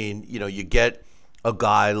 I mean, you get a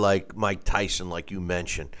guy like Mike Tyson, like you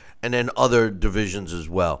mentioned, and then other divisions as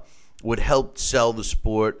well, would help sell the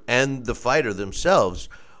sport, and the fighter themselves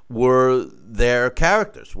were their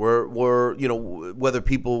characters, were whether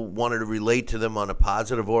people wanted to relate to them on a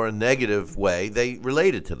positive or a negative way, they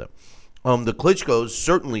related to them. The Klitschkos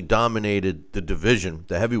certainly dominated the division,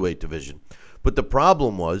 the heavyweight division, but the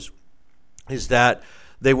problem is that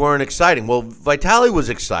they weren't exciting. Well, Vitaly was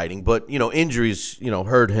exciting, but injuries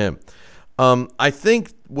hurt him. I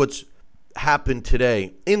think what's happened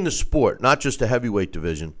today in the sport, not just the heavyweight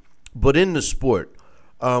division, but in the sport,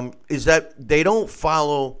 is that they don't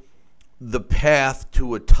follow the path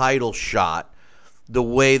to a title shot the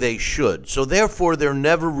way they should. So therefore, they're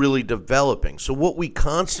never really developing. So what we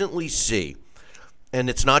constantly see, and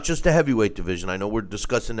it's not just the heavyweight division, I know we're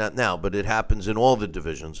discussing that now, but it happens in all the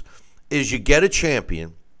divisions, is you get a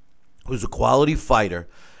champion who's a quality fighter,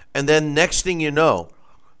 and then next thing you know,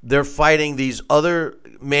 they're fighting these other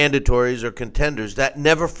mandatories or contenders that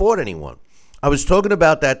never fought anyone. I was talking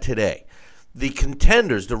about that today. The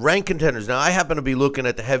contenders, the ranked contenders. Now, I happen to be looking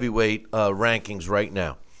at the heavyweight rankings right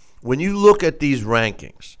now. When you look at these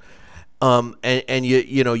rankings, and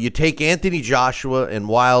you take Anthony Joshua and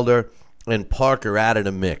Wilder and Parker out of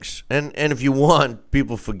the mix, and if you want,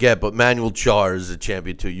 people forget, but Manuel Charr is a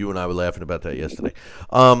champion too. You and I were laughing about that yesterday.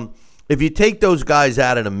 If you take those guys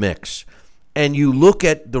out of the mix, and you look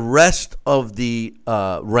at the rest of the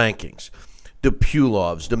rankings, the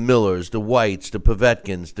Pulovs, the Millers, the Whites, the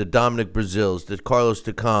Povetkins, the Dominic Brazils, the Carlos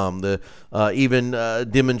Takam, the even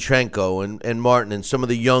Dimanchenko and Martin, and some of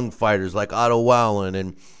the young fighters like Otto Wallin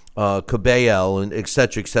and Cabello and et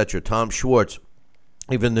cetera, Tom Schwartz,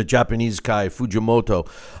 even the Japanese guy, Fujimoto.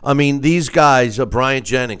 I mean, these guys, Brian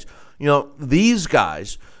Jennings, these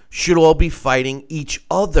guys should all be fighting each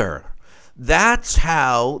other. That's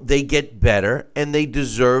how they get better, and they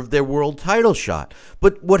deserve their world title shot.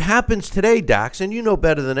 But what happens today, Dax, and you know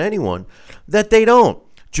better than anyone, that they don't.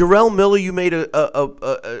 Jarrell Miller, you made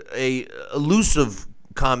a elusive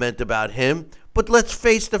comment about him, but let's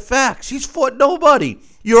face the facts. He's fought nobody.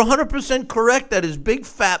 You're 100% correct that his big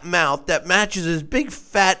fat mouth that matches his big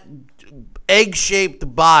fat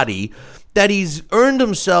egg-shaped body, that he's earned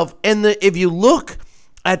himself. And if you look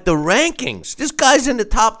at the rankings, this guy's in the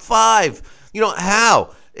top 5.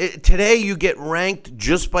 How? Today you get ranked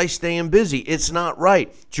just by staying busy. It's not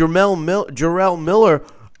right. Jarrell Miller,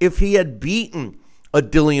 if he had beaten a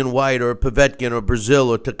Dillian White or a Povetkin or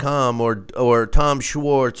Brazil or Takam or Tom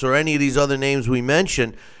Schwartz or any of these other names we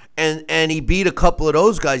mentioned, and he beat a couple of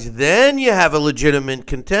those guys, then you have a legitimate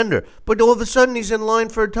contender. But all of a sudden he's in line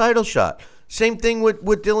for a title shot. Same thing with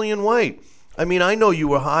Dillian White. I mean, I know you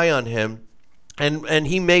were high on him. And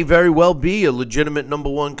he may very well be a legitimate number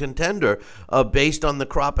one contender based on the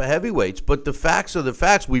crop of heavyweights. But the facts are the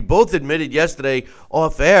facts. We both admitted yesterday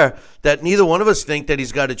off air that neither one of us think that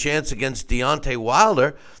he's got a chance against Deontay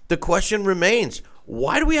Wilder. The question remains,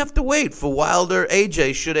 why do we have to wait for Wilder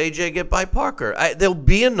AJ should AJ get by Parker? There'll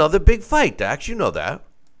be another big fight, Dax. You know that.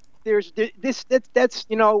 That's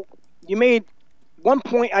you made one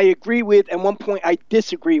point I agree with and one point I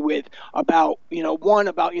disagree with about, one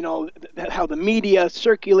about, how the media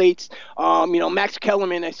circulates. Max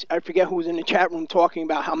Kellerman, I forget who was in the chat room talking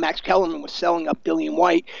about how Max Kellerman was selling up Dillian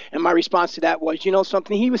White. And my response to that was,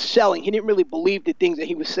 something, he was selling. He didn't really believe the things that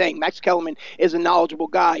he was saying. Max Kellerman is a knowledgeable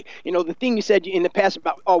guy. The thing you said in the past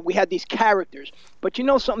about, we had these characters. But you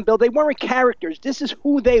know something, Bill? They weren't characters. This is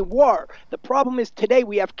who they were. The problem is today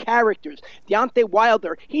we have characters. Deontay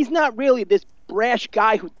Wilder, he's not really this brash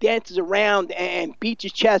guy who dances around and beats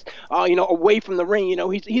his chest, away from the ring.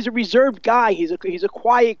 He's a reserved guy. He's a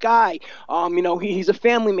quiet guy. He's a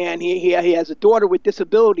family man. He has a daughter with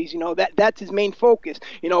disabilities. That's his main focus.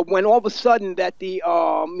 When all of a sudden that the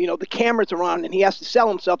cameras are on and he has to sell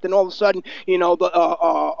himself, then all of a sudden,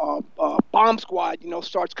 the bomb squad,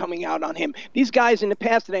 starts coming out on him. These guys in the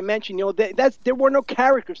past that I mentioned, there were no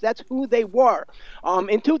characters. That's who they were.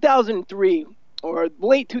 In 2003. Or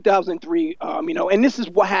late 2003, and this is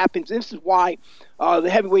what happens. This is why the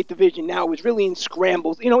heavyweight division now is really in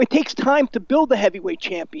scrambles. It takes time to build a heavyweight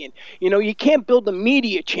champion. You can't build a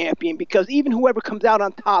media champion because even whoever comes out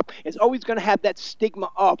on top is always going to have that stigma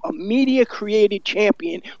of a media-created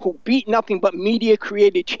champion who beat nothing but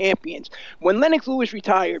media-created champions. When Lennox Lewis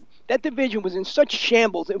retired, that division was in such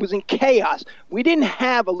shambles. It was in chaos. We didn't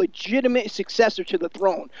have a legitimate successor to the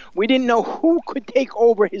throne. We didn't know who could take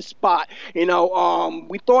over his spot. We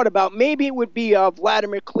thought about maybe it would be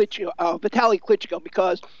Vitaly Klitschko,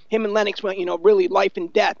 because him and Lennox went, really life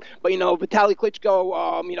and death. But, Vitaly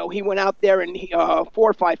Klitschko, he went out there and 4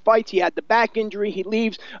 or 5 fights. He had the back injury. He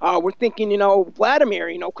leaves. We're thinking, Vladimir,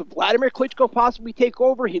 could Vladimir Klitschko possibly take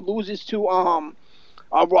over? He loses to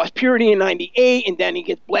Ross Purity in 98, and then he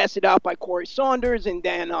gets blasted out by Corey Saunders, and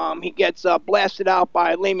then he gets blasted out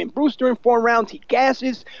by Layman Brewster in 4 rounds. He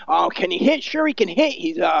gasses. Can he hit? Sure, he can hit.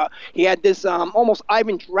 He had this almost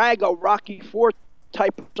Ivan Drago Rocky IV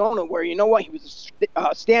type persona where, he was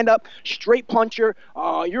a stand-up, straight puncher,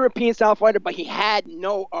 European-style fighter, but he had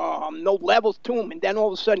no levels to him. And then all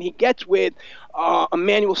of a sudden he gets with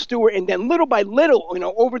Emmanuel Stewart, and then little by little,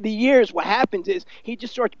 over the years, what happens is he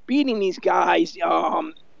just starts beating these guys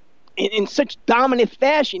in such dominant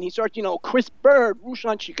fashion. He starts, Chris Bird,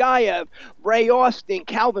 Ruslan Shigaev, Ray Austin,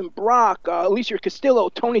 Calvin Brock, Alicia Castillo,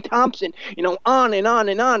 Tony Thompson, on and on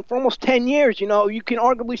and on for almost 10 years. You can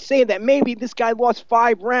arguably say that maybe this guy lost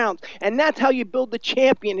 5 rounds. And that's how you build the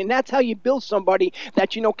champion. And that's how you build somebody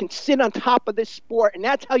that, can sit on top of this sport. And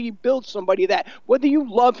that's how you build somebody that, whether you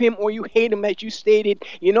love him or you hate him, as you stated,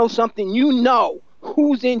 something,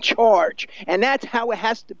 who's in charge. And that's how it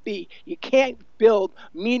has to be. You can't build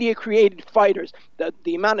media-created fighters.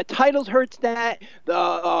 The amount of titles hurts that.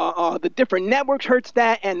 The different networks hurts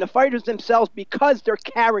that, and the fighters themselves, because they're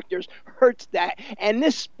characters, hurts that. And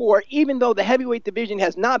this sport, even though the heavyweight division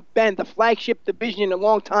has not been the flagship division in a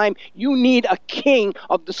long time, you need a king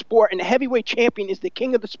of the sport, and the heavyweight champion is the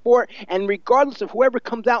king of the sport. And regardless of whoever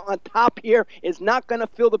comes out on top here, is not going to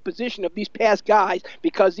fill the position of these past guys,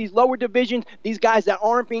 because these lower divisions, these guys that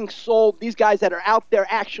aren't being sold, these guys that are out there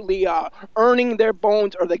actually earning their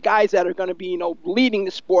bones, are the guys that are going to be, leading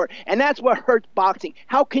the sport. And that's what hurts boxing.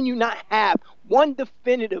 How can you not have one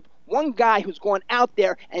guy who's gone out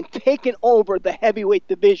there and taken over the heavyweight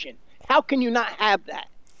division? How can you not have that?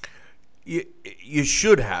 You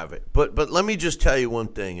should have it. But let me just tell you one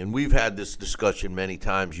thing, and we've had this discussion many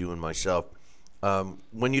times, you and myself.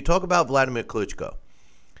 When you talk about Vladimir Klitschko,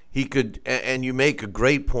 he could, and you make a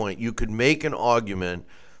great point, you could make an argument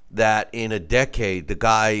that in a decade, the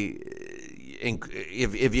guy,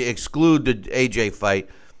 if you exclude the AJ fight,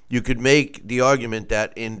 you could make the argument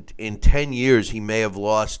that in 10 years he may have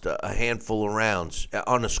lost a handful of rounds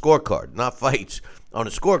on a scorecard, not fights, on a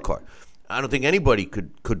scorecard. I don't think anybody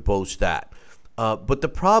could boast that. But the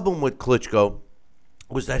problem with Klitschko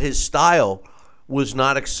was that his style was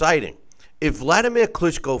not exciting. If Vladimir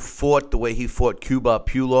Klitschko fought the way he fought Kubrat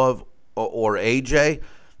Pulev or AJ,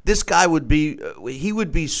 this guy would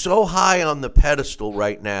be so high on the pedestal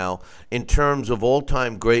right now in terms of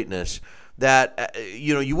all-time greatness that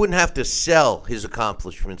you wouldn't have to sell his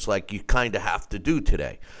accomplishments like you kind of have to do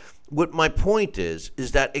today. What my point is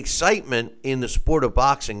that excitement in the sport of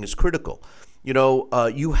boxing is critical.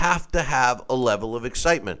 You have to have a level of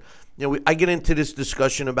excitement. I get into this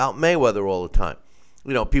discussion about Mayweather all the time.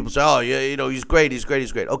 People say, "Oh, yeah, he's great.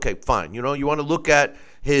 Okay, fine. You want to look at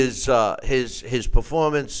his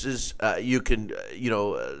performances. You can,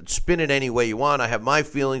 spin it any way you want. I have my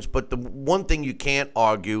feelings, but the one thing you can't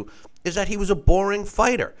argue is that he was a boring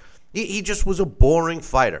fighter. He just was a boring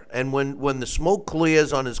fighter. And when the smoke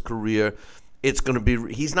clears on his career,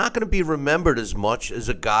 he's not going to be remembered as much as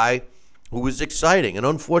a guy who is exciting. And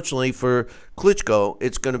unfortunately for Klitschko,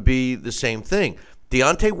 it's going to be the same thing.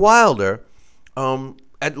 Deontay Wilder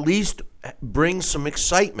at least brings some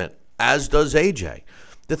excitement, as does AJ.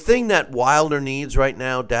 The thing that Wilder needs right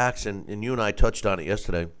now, Dax, and you and I touched on it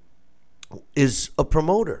yesterday, is a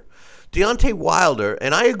promoter. Deontay Wilder,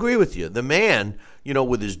 and I agree with you, the man,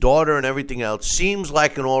 with his daughter and everything else, seems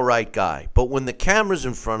like an all right guy. But when the camera's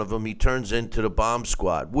in front of him, he turns into the bomb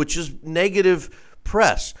squad, which is negative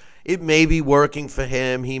press. It may be working for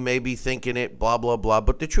him. He may be thinking it, blah, blah, blah.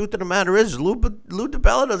 But the truth of the matter is, Lou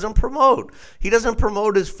DiBella doesn't promote. He doesn't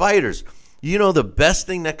promote his fighters. The best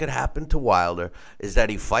thing that could happen to Wilder is that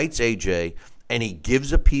he fights AJ and he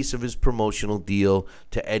gives a piece of his promotional deal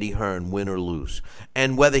to Eddie Hearn, win or lose.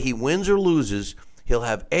 And whether he wins or loses, he'll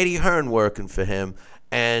have Eddie Hearn working for him.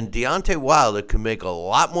 And Deontay Wilder can make a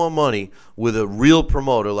lot more money with a real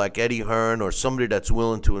promoter like Eddie Hearn or somebody that's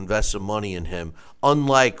willing to invest some money in him,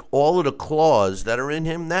 unlike all of the claws that are in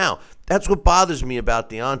him now. That's what bothers me about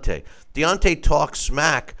Deontay. Deontay talks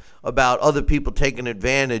smack about other people taking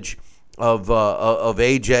advantage of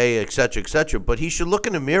AJ, et cetera, but he should look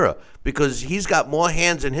in the mirror because he's got more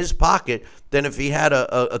hands in his pocket than if he had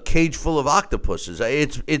a cage full of octopuses.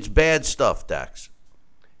 It's bad stuff, Dax.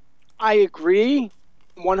 I agree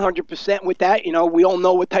 100% with that. We all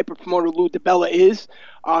know what type of promoter Lou DiBella is.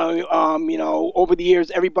 Over the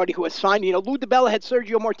years, everybody who has signed, Lou DiBella had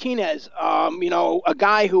Sergio Martinez, a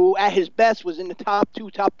guy who at his best was in the top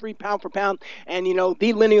 2, top 3 pound for pound, and,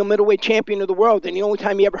 the lineal middleweight champion of the world. And the only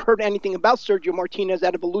time you ever heard anything about Sergio Martinez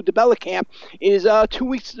out of a Lou DiBella camp is 2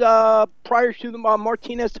 weeks prior to the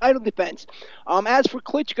Martinez title defense. As for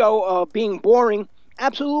Klitschko being boring,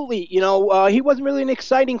 absolutely. He wasn't really an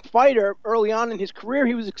exciting fighter early on in his career.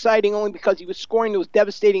 He was exciting only because he was scoring those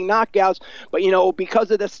devastating knockouts. But, because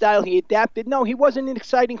of the style he adapted, no, he wasn't an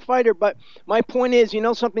exciting fighter. But my point is,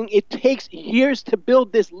 something, it takes years to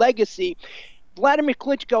build this legacy. Vladimir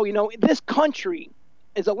Klitschko, this country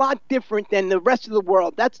is a lot different than the rest of the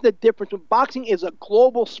world. That's the difference. Boxing is a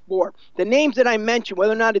global sport. The names that I mentioned,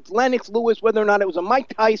 whether or not it's Lennox Lewis, whether or not it was a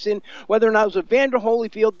Mike Tyson, whether or not it was a Vander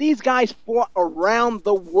Holyfield, these guys fought around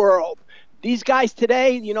the world. These guys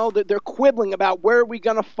today, they're quibbling about where are we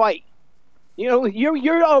going to fight.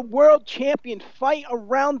 You're a world champion. Fight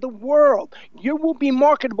around the world. You will be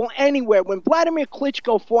marketable anywhere. When Vladimir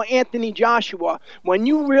Klitschko fought Anthony Joshua, when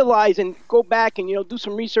you realize and go back and do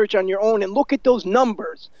some research on your own and look at those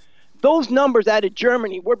numbers out of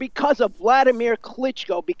Germany were because of Vladimir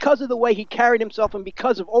Klitschko, because of the way he carried himself and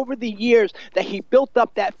because of over the years that he built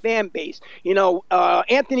up that fan base.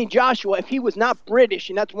 Anthony Joshua, if he was not British,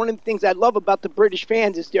 and that's one of the things I love about the British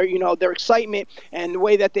fans is their excitement and the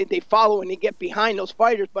way that they follow and they get behind those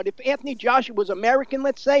fighters. But if Anthony Joshua was American,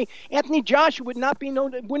 let's say, Anthony Joshua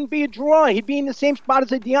wouldn't be a draw. He'd be in the same spot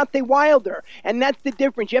as a Deontay Wilder. And that's the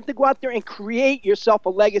difference. You have to go out there and create yourself a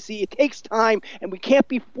legacy. It takes time, and we can't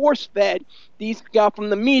be force-fed these from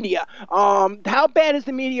the media. How bad is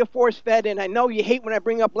the media force-fed? And I know you hate when I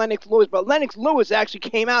bring up Lennox Lewis, but Lennox Lewis actually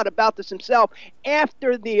came out about this himself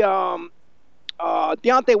after the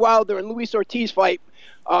Deontay Wilder and Luis Ortiz fight.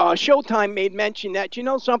 Showtime made mention that,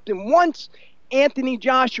 something, once Anthony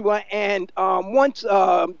Joshua and once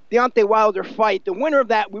Deontay Wilder fight, the winner of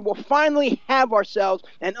that, we will finally have ourselves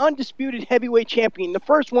an undisputed heavyweight champion, the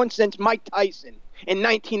first one since Mike Tyson in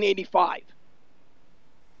 1985.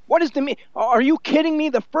 What is are you kidding me?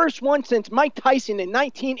 The first one since Mike Tyson in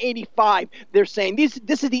 1985. They're saying this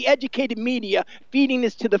is the educated media feeding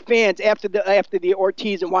this to the fans after the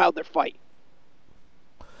Ortiz and Wilder fight.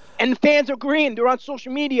 And the fans are agreeing. They're on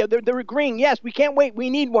social media. They're agreeing. Yes, we can't wait. We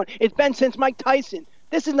need one. It's been since Mike Tyson.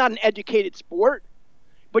 This is not an educated sport.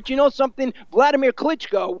 But you know something? Vladimir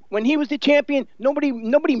Klitschko, when he was the champion,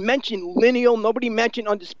 nobody mentioned lineal. Nobody mentioned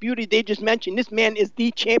undisputed. They just mentioned this man is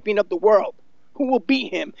the champion of the world. Who will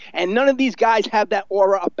beat him? And none of these guys have that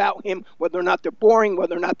aura about him, whether or not they're boring,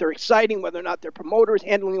 whether or not they're exciting, whether or not their promoter is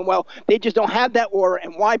handling them well. They just don't have that aura.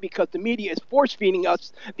 And why? Because the media is force-feeding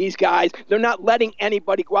us these guys. They're not letting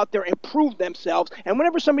anybody go out there and prove themselves. And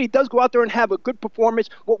whenever somebody does go out there and have a good performance,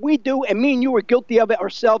 what we do, and me and you are guilty of it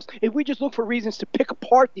ourselves, is we just look for reasons to pick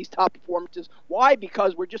apart these top performances. Why?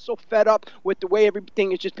 Because we're just so fed up with the way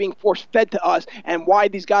everything is just being force-fed to us and why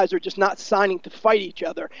these guys are just not signing to fight each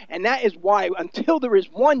other. And that is why until there is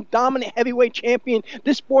one dominant heavyweight champion,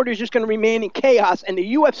 this sport is just going to remain in chaos, and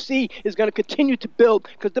the UFC is going to continue to build,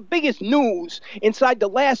 because the biggest news inside the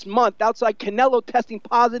last month, outside Canelo testing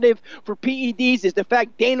positive for PEDs, is the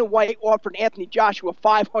fact Dana White offered Anthony Joshua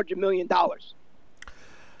 $500 million.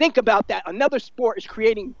 Think about that. Another sport is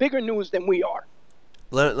creating bigger news than we are.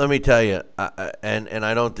 Let me tell you, and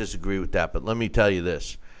I don't disagree with that, but let me tell you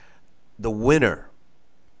this. the winner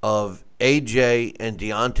of AJ and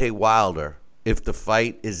Deontay Wilder, if the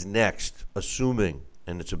fight is next, assuming,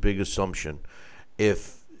 and it's a big assumption,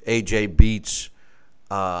 if AJ beats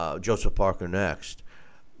Joseph Parker next,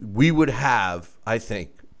 we would have, I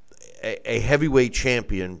think, a heavyweight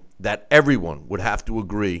champion that everyone would have to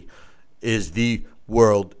agree is the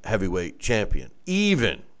world heavyweight champion,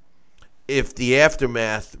 even if the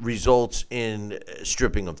aftermath results in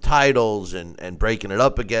stripping of titles and breaking it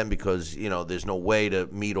up again because, there's no way to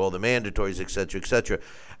meet all the mandatories, et cetera,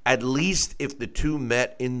 at least if the two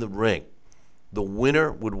met in the ring, the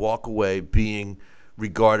winner would walk away being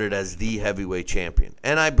regarded as the heavyweight champion.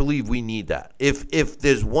 And I believe we need that. If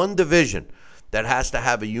there's one division that has to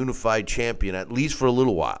have a unified champion, at least for a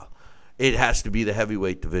little while, it has to be the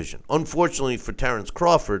heavyweight division. Unfortunately for Terrence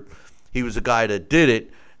Crawford, he was a guy that did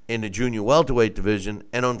it in the junior welterweight division,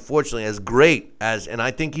 and unfortunately, and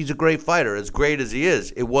I think he's a great fighter, as great as he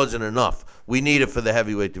is, it wasn't enough. We need it for the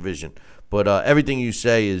heavyweight division. But everything you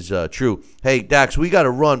say is true. Hey, Dax, we got to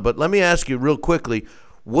run, but let me ask you real quickly,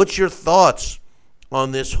 what's your thoughts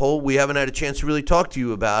on this whole, we haven't had a chance to really talk to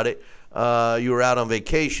you about it. You were out on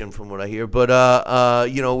vacation from what I hear, but,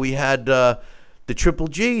 we had the Triple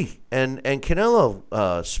G and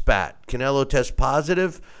Canelo spat. Canelo tests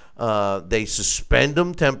positive. They suspend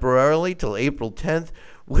him temporarily till April 10th.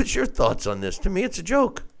 What's your thoughts on this? To me, it's a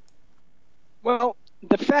joke. Well,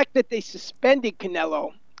 the fact that they suspended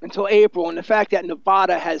Canelo until April, and the fact that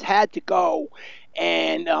Nevada has had to go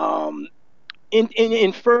and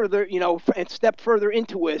in further, and step further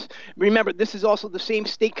into it. Remember, this is also the same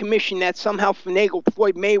state commission that somehow finagled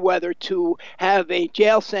Floyd Mayweather to have a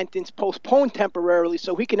jail sentence postponed temporarily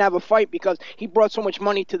so he can have a fight because he brought so much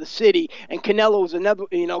money to the city. And Canelo is another,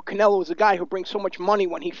 Canelo is a guy who brings so much money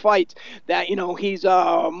when he fights that, he's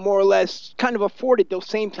more or less kind of afforded those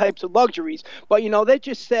same types of luxuries. But, that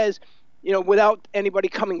just says, without anybody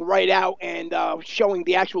coming right out and showing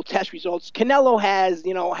the actual test results, Canelo has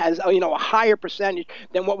a higher percentage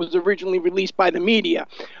than what was originally released by the media.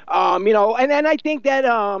 And then I think that,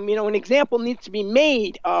 an example needs to be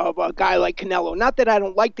made of a guy like Canelo. Not that I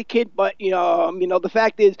don't like the kid, but, the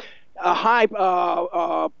fact is, a high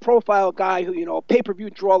profile guy who, a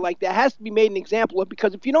pay-per-view draw like that has to be made an example of,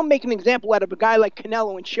 because if you don't make an example out of a guy like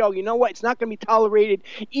Canelo and show, it's not going to be tolerated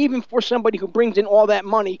even for somebody who brings in all that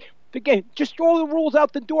money. Again, just throw the rules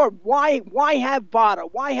out the door. Why have VADA?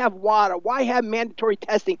 Why have WADA? Why have mandatory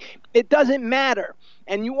testing? It doesn't matter.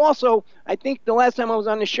 And you also, I think the last time I was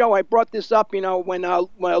on the show, I brought this up, when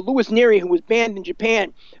Louis Neary, who was banned in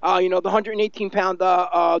Japan, the 118-pound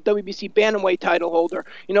WBC bantamweight title holder,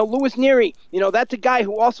 Louis Neary, that's a guy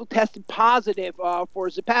who also tested positive for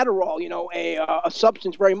Zapaterol, a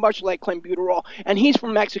substance very much like clenbuterol, and he's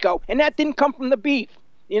from Mexico, and that didn't come from the beef.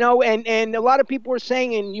 And a lot of people were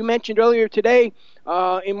saying, and you mentioned earlier today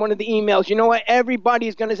in one of the emails, what,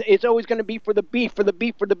 everybody's it's always going to be for the beef.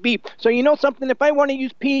 So something, if I want to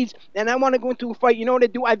use peas and I want to go into a fight, you know what I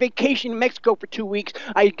do? I vacation in Mexico for 2 weeks.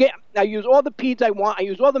 I use all the peas I want. I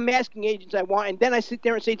use all the masking agents I want. And then I sit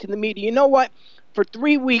there and say to the media, you know what? For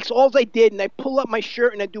 3 weeks, all I did, and I pull up my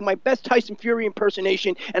shirt and I do my best Tyson Fury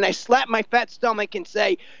impersonation, and I slap my fat stomach and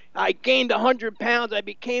say, I gained 100 pounds. I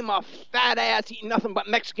became a fat ass eating nothing but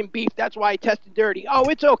Mexican beef. That's why I tested dirty. Oh,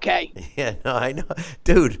 it's okay. Yeah, no, I know,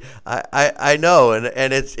 dude. I know,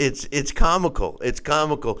 and it's comical. It's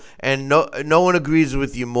comical, and no one agrees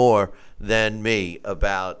with you more than me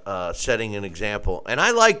about setting an example. And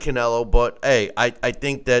I like Canelo, but hey, I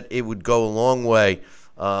think that it would go a long way.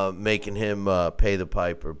 Making him pay the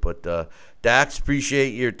piper. But Dax, appreciate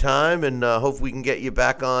your time, and hope we can get you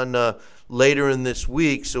back on later in this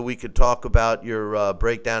week so we could talk about your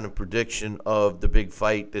breakdown and prediction of the big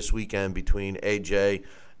fight this weekend between AJ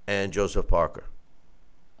and Joseph Parker.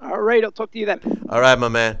 All right, I'll talk to you then. All right, my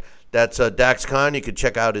man. That's Dax Khan. You can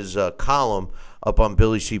check out his column up on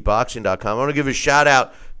BillyCBoxing.com. I want to give a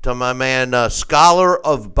shout-out to my man, Scholar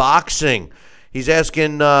of Boxing. He's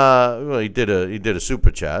asking, he did a super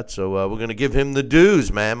chat, so we're going to give him the dues,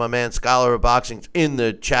 man. My man, Scholar of Boxing's in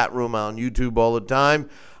the chat room on YouTube all the time.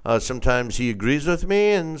 Sometimes he agrees with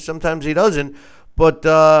me, and sometimes he doesn't. But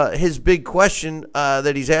his big question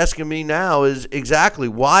that he's asking me now is exactly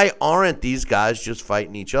why aren't these guys just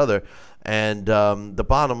fighting each other? And the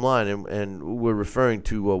bottom line, and we're referring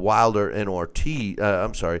to Wilder and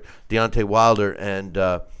Deontay Wilder and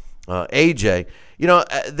AJ.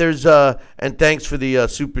 There's and thanks for the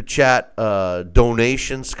super chat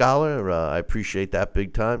donation, Scholar. I appreciate that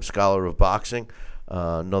big time. Scholar of Boxing,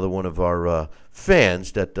 another one of our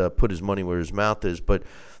fans that put his money where his mouth is. But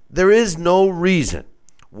there is no reason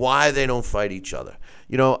why they don't fight each other.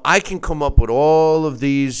 You know, I can come up with all of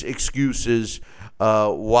these excuses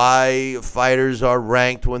why fighters are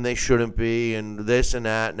ranked when they shouldn't be and this and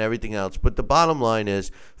that and everything else. But the bottom line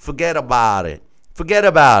is, forget about it. Forget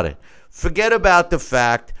about it. Forget about the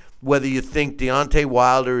fact whether you think Deontay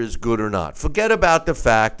Wilder is good or not. Forget about the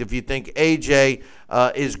fact if you think AJ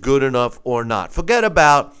is good enough or not. Forget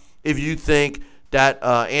about if you think that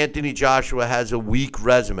Anthony Joshua has a weak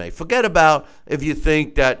resume. Forget about if you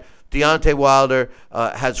think that Deontay Wilder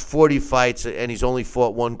has 40 fights and he's only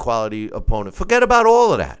fought one quality opponent. Forget about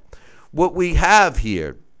all of that. What we have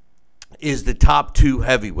here is the top two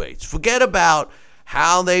heavyweights. Forget about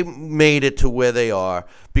how they made it to where they are,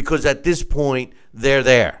 because at this point, they're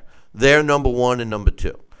there. They're number one and number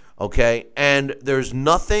two, okay? And there's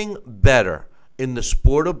nothing better in the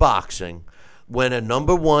sport of boxing when a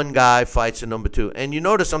number one guy fights a number two. And you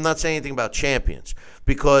notice I'm not saying anything about champions,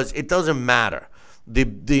 because it doesn't matter.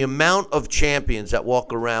 The amount of champions that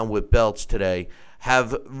walk around with belts today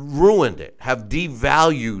have ruined it, have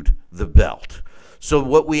devalued the belt. So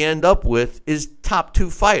what we end up with is top two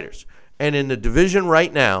fighters. And in the division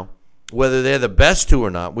right now, whether they're the best two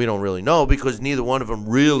or not, we don't really know, because neither one of them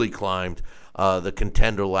really climbed the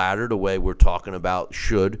contender ladder the way we're talking about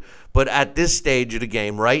should. But at this stage of the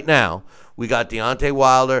game right now, we got Deontay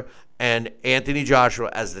Wilder and Anthony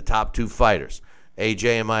Joshua as the top two fighters.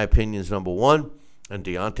 AJ, in my opinion, is number one, and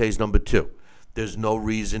Deontay's number two. There's no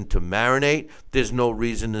reason to marinate. There's no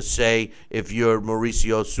reason to say, if you're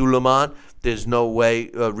Mauricio Sulaiman, there's no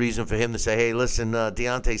reason for him to say, hey, listen,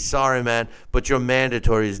 Deontay, sorry, man, but your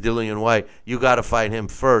mandatory is Dillian White. You got to fight him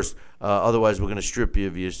first. Otherwise, we're going to strip you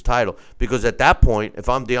of your title. Because at that point, if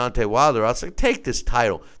I'm Deontay Wilder, I'll say, take this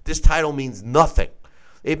title. This title means nothing.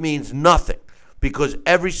 It means nothing. Because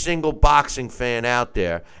every single boxing fan out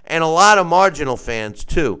there, and a lot of marginal fans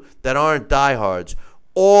too, that aren't diehards,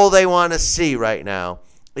 all they want to see right now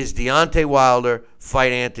is Deontay Wilder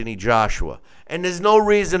fight Anthony Joshua. And there's no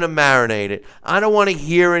reason to marinate it. I don't want to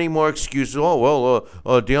hear any more excuses. Oh,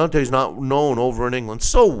 well, Deontay's not known over in England.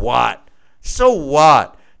 So what? So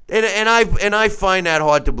what? And I find that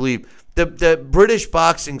hard to believe. The British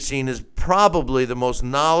boxing scene is probably the most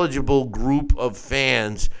knowledgeable group of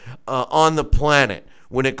fans on the planet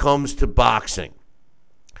when it comes to boxing.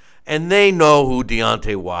 And they know who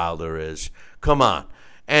Deontay Wilder is. Come on.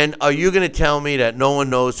 And are you going to tell me that no one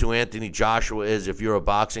knows who Anthony Joshua is if you're a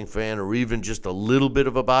boxing fan, or even just a little bit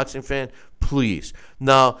of a boxing fan? Please.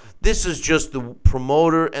 No, this is just the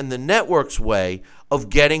promoter and the network's way of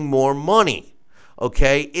getting more money.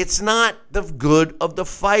 Okay? It's not the good of the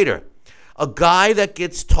fighter. A guy that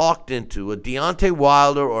gets talked into, a Deontay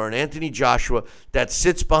Wilder or an Anthony Joshua, that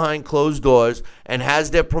sits behind closed doors and has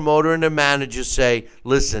their promoter and their manager say,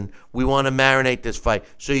 listen, we want to marinate this fight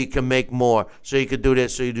so you can make more, so you can do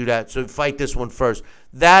this, so you do that, so fight this one first.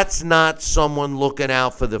 That's not someone looking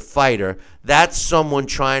out for the fighter. That's someone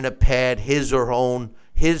trying to pad his or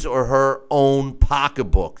her own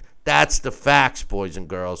pocketbook. That's the facts, boys and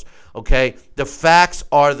girls. Okay? The facts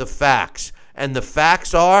are the facts. And the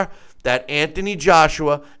facts are that Anthony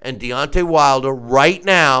Joshua and Deontay Wilder right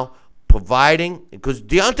now, providing, because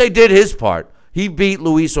Deontay did his part. He beat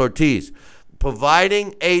Luis Ortiz.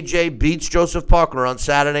 Providing AJ beats Joseph Parker on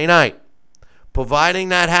Saturday night, providing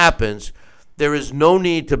that happens, there is no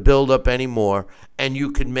need to build up anymore, and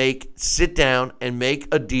you can sit down and make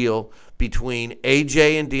a deal between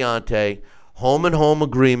AJ and Deontay, home and home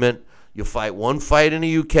agreement. You fight one fight in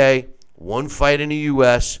the UK, one fight in the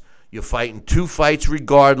US. You're fighting two fights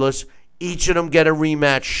regardless. Each of them get a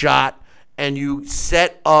rematch shot, and you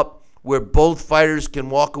set up where both fighters can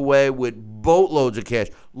walk away with boatloads of cash,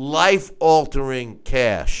 life-altering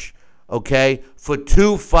cash, okay, for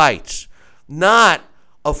two fights, not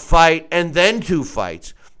a fight and then two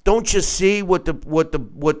fights. Don't you see what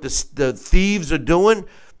the thieves are doing?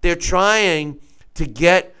 They're trying to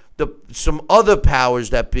get some other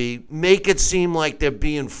powers that be, make it seem like they're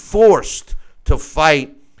being forced to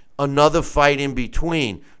fight another fight in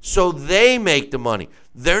between, so they make the money.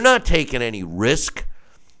 They're not taking any risk.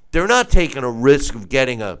 They're not taking a risk of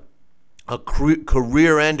getting a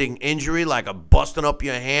career-ending injury like a busting up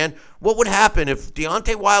your hand. What would happen if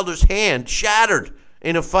Deontay Wilder's hand shattered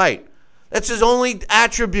in a fight? That's his only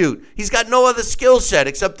attribute. He's got no other skill set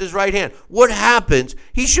except his right hand. What happens?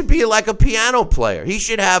 He should be like a piano player. He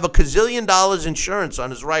should have $1 gazillion insurance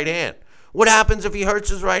on his right hand. What happens if he hurts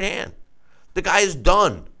his right hand? The guy is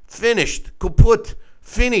done. Finished, kaput,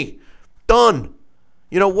 fini, done.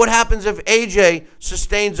 You know, what happens if AJ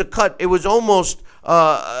sustains a cut? It was almost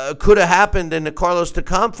could have happened in the Carlos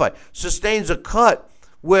Takam fight. Sustains a cut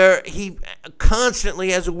where he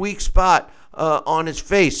constantly has a weak spot on his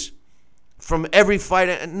face from every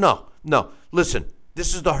fight. No. Listen,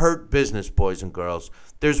 this is the hurt business, boys and girls.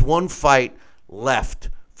 There's one fight left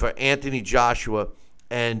for Anthony Joshua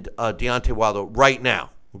and Deontay Wilder right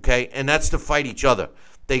now, okay? And that's to fight each other.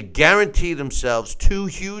 They guarantee themselves 2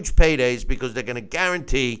 huge paydays because they're going to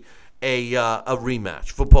guarantee a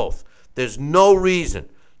rematch for both. There's no reason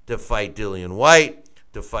to fight Dillian White,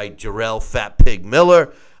 to fight Jarrell Fat Pig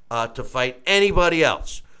Miller, to fight anybody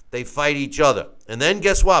else. They fight each other. And then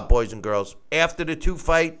guess what, boys and girls? After the 2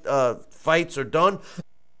 fights are done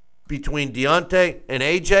between Deontay and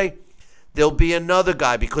AJ, there'll be another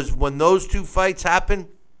guy, because when those 2 fights happen,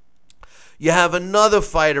 you have another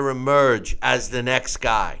fighter emerge as the next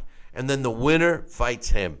guy, and then the winner fights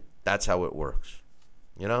him. That's how it works,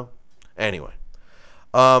 you know? Anyway,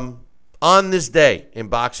 on this day in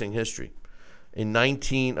boxing history, in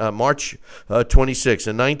March 26,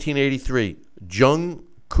 in 1983, Jung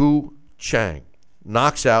Koo Chang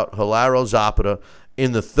knocks out Hilaro Zapata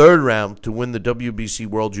in the 3rd round to win the WBC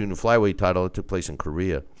World Junior Flyweight title that took place in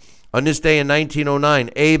Korea. On this day in 1909,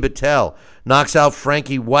 Abe Attell knocks out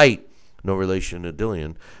Frankie White, no relation to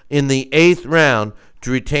Dillian, in the 8th round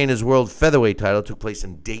to retain his world featherweight title. It took place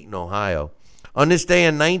in Dayton, Ohio. On this day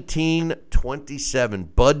in 1927,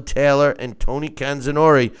 Bud Taylor and Tony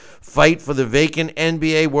Canzanori fight for the vacant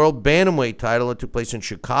NBA World Bantamweight title. It took place in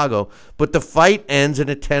Chicago, but the fight ends in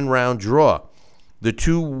a 10-round draw. The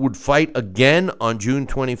 2 would fight again on June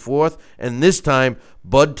 24th, and this time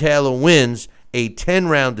Bud Taylor wins a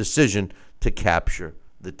 10-round decision to capture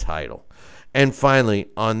the title. And finally,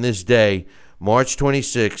 on this day, March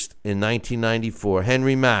 26th in 1994,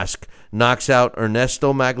 Henry Mask knocks out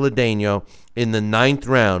Ernesto Magladeno in the 9th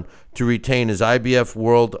round to retain his IBF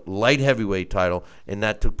World Light Heavyweight title, and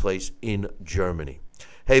that took place in Germany.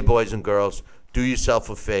 Hey, boys and girls, do yourself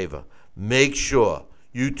a favor. Make sure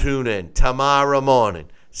you tune in tomorrow morning.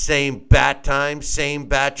 Same bat time, same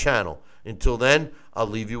bat channel. Until then, I'll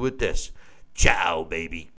leave you with this. Ciao, baby.